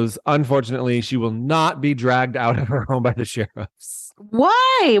news. Unfortunately, she will not be dragged out of her home by the sheriffs.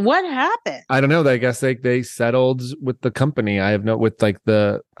 Why? What happened? I don't know. I guess they settled with the company. I don't know.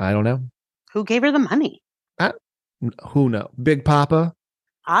 Who gave her the money? Who knows? Big Papa?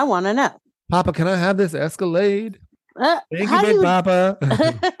 I want to know. Papa, can I have this Escalade? Thank you, Big Papa.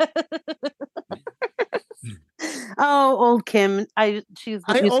 Oh, old Kim. She used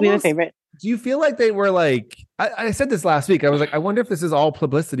to be my favorite. Do you feel like they were like, I said this last week. I was like, I wonder if this is all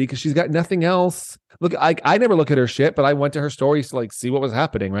publicity because she's got nothing else. Look, I never look at her shit, but I went to her stories to like see what was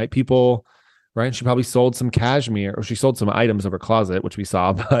happening, right? People, right? She probably sold some cashmere or she sold some items of her closet, which we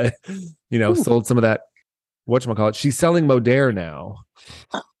saw, but sold some of that. Whatchamacallit. She's selling Modere now.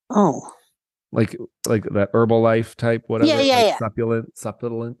 Oh. Like that Herbalife type, whatever. Yeah.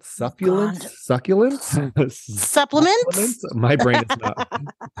 Supplements. My brain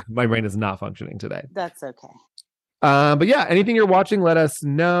is not functioning today. That's okay. But yeah, anything you're watching, let us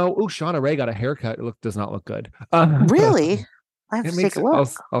know. Oh, Shauna Ray got a haircut. It does not look good. Really? I have to take a look.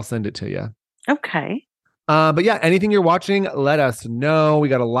 I'll send it to you. Okay. But yeah, anything you're watching, let us know. We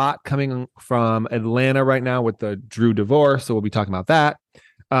got a lot coming from Atlanta right now with the Drew divorce, so we'll be talking about that.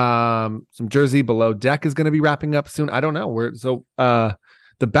 Some Jersey Below Deck is going to be wrapping up soon. I don't know where. So,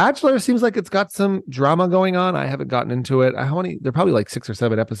 The Bachelor seems like it's got some drama going on. I haven't gotten into it. They're probably like 6 or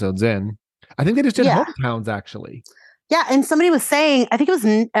 7 episodes in. I think they just did Hometowns actually. Yeah, and somebody was saying, I think it was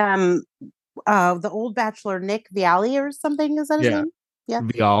the old Bachelor Nick Vialli or something. Is that his name? Yeah,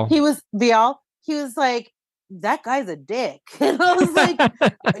 Vial. He was like, that guy's a dick. And I was like,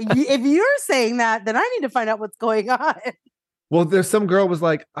 if you're saying that, then I need to find out what's going on. Well, there's some girl was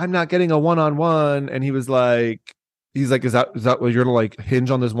like, I'm not getting a one-on-one. And he's like, is that what you're gonna like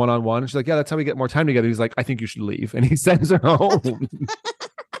hinge on this one-on-one? And she's like, yeah, that's how we get more time together. He's like, I think you should leave. And he sends her home.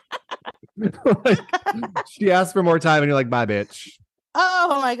 She asked for more time and you're like, bye, bitch.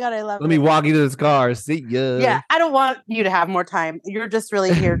 Oh my God, I love it. Let me walk you to this car. See ya. Yeah, I don't want you to have more time. You're just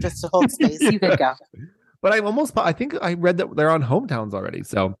really here just to hold space. You can go. But I think I read that they're on Hometowns already.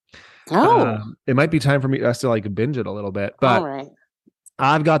 So it might be time for us to like binge it a little bit. But all right.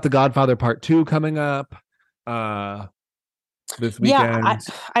 I've got The Godfather Part 2 coming up this weekend. Yeah,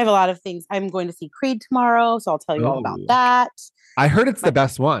 I have a lot of things. I'm going to see Creed tomorrow, so I'll tell you all about that. I heard it's the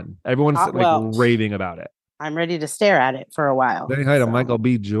best one. Everyone's raving about it. I'm ready to stare at it for a while. Say hi to Michael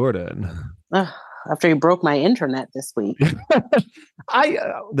B. Jordan. After you broke my internet this week. You're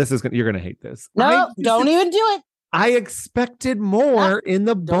gonna hate this. No, don't even do it. I expected more in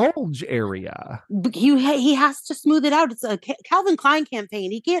the bulge area. He has to smooth it out. It's a Calvin Klein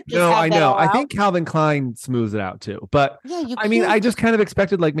campaign. He can't just No, have I that know. all I out. think Calvin Klein smooths it out too. But Yeah, I mean, I just kind of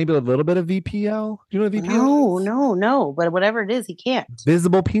expected like maybe a little bit of VPL. Do you know what VPL is? No. But whatever it is, he can't.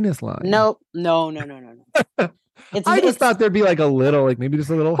 Visible penis line. No. I just thought there'd be like a little, like maybe just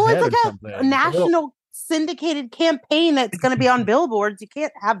a little head it's or like something. a national syndicated campaign that's going to be on billboards. You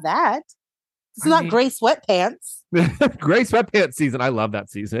can't have that. It's not gray sweatpants. Gray sweatpants season. I love that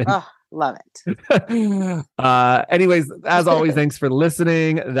season. Oh, love it. Anyways, as always, thanks for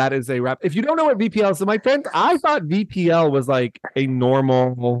listening. That is a wrap. If you don't know what VPL is, so my friend, I thought VPL was like a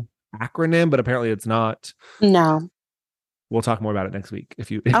normal acronym, but apparently it's not. No. We'll talk more about it next week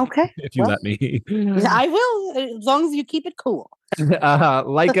if you let me. I will, as long as you keep it cool.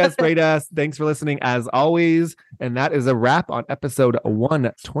 Like us, rate us. Thanks for listening as always. And that is a wrap on episode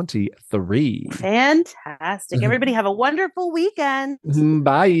 123. Fantastic. Everybody have a wonderful weekend.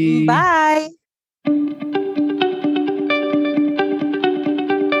 Bye. Bye.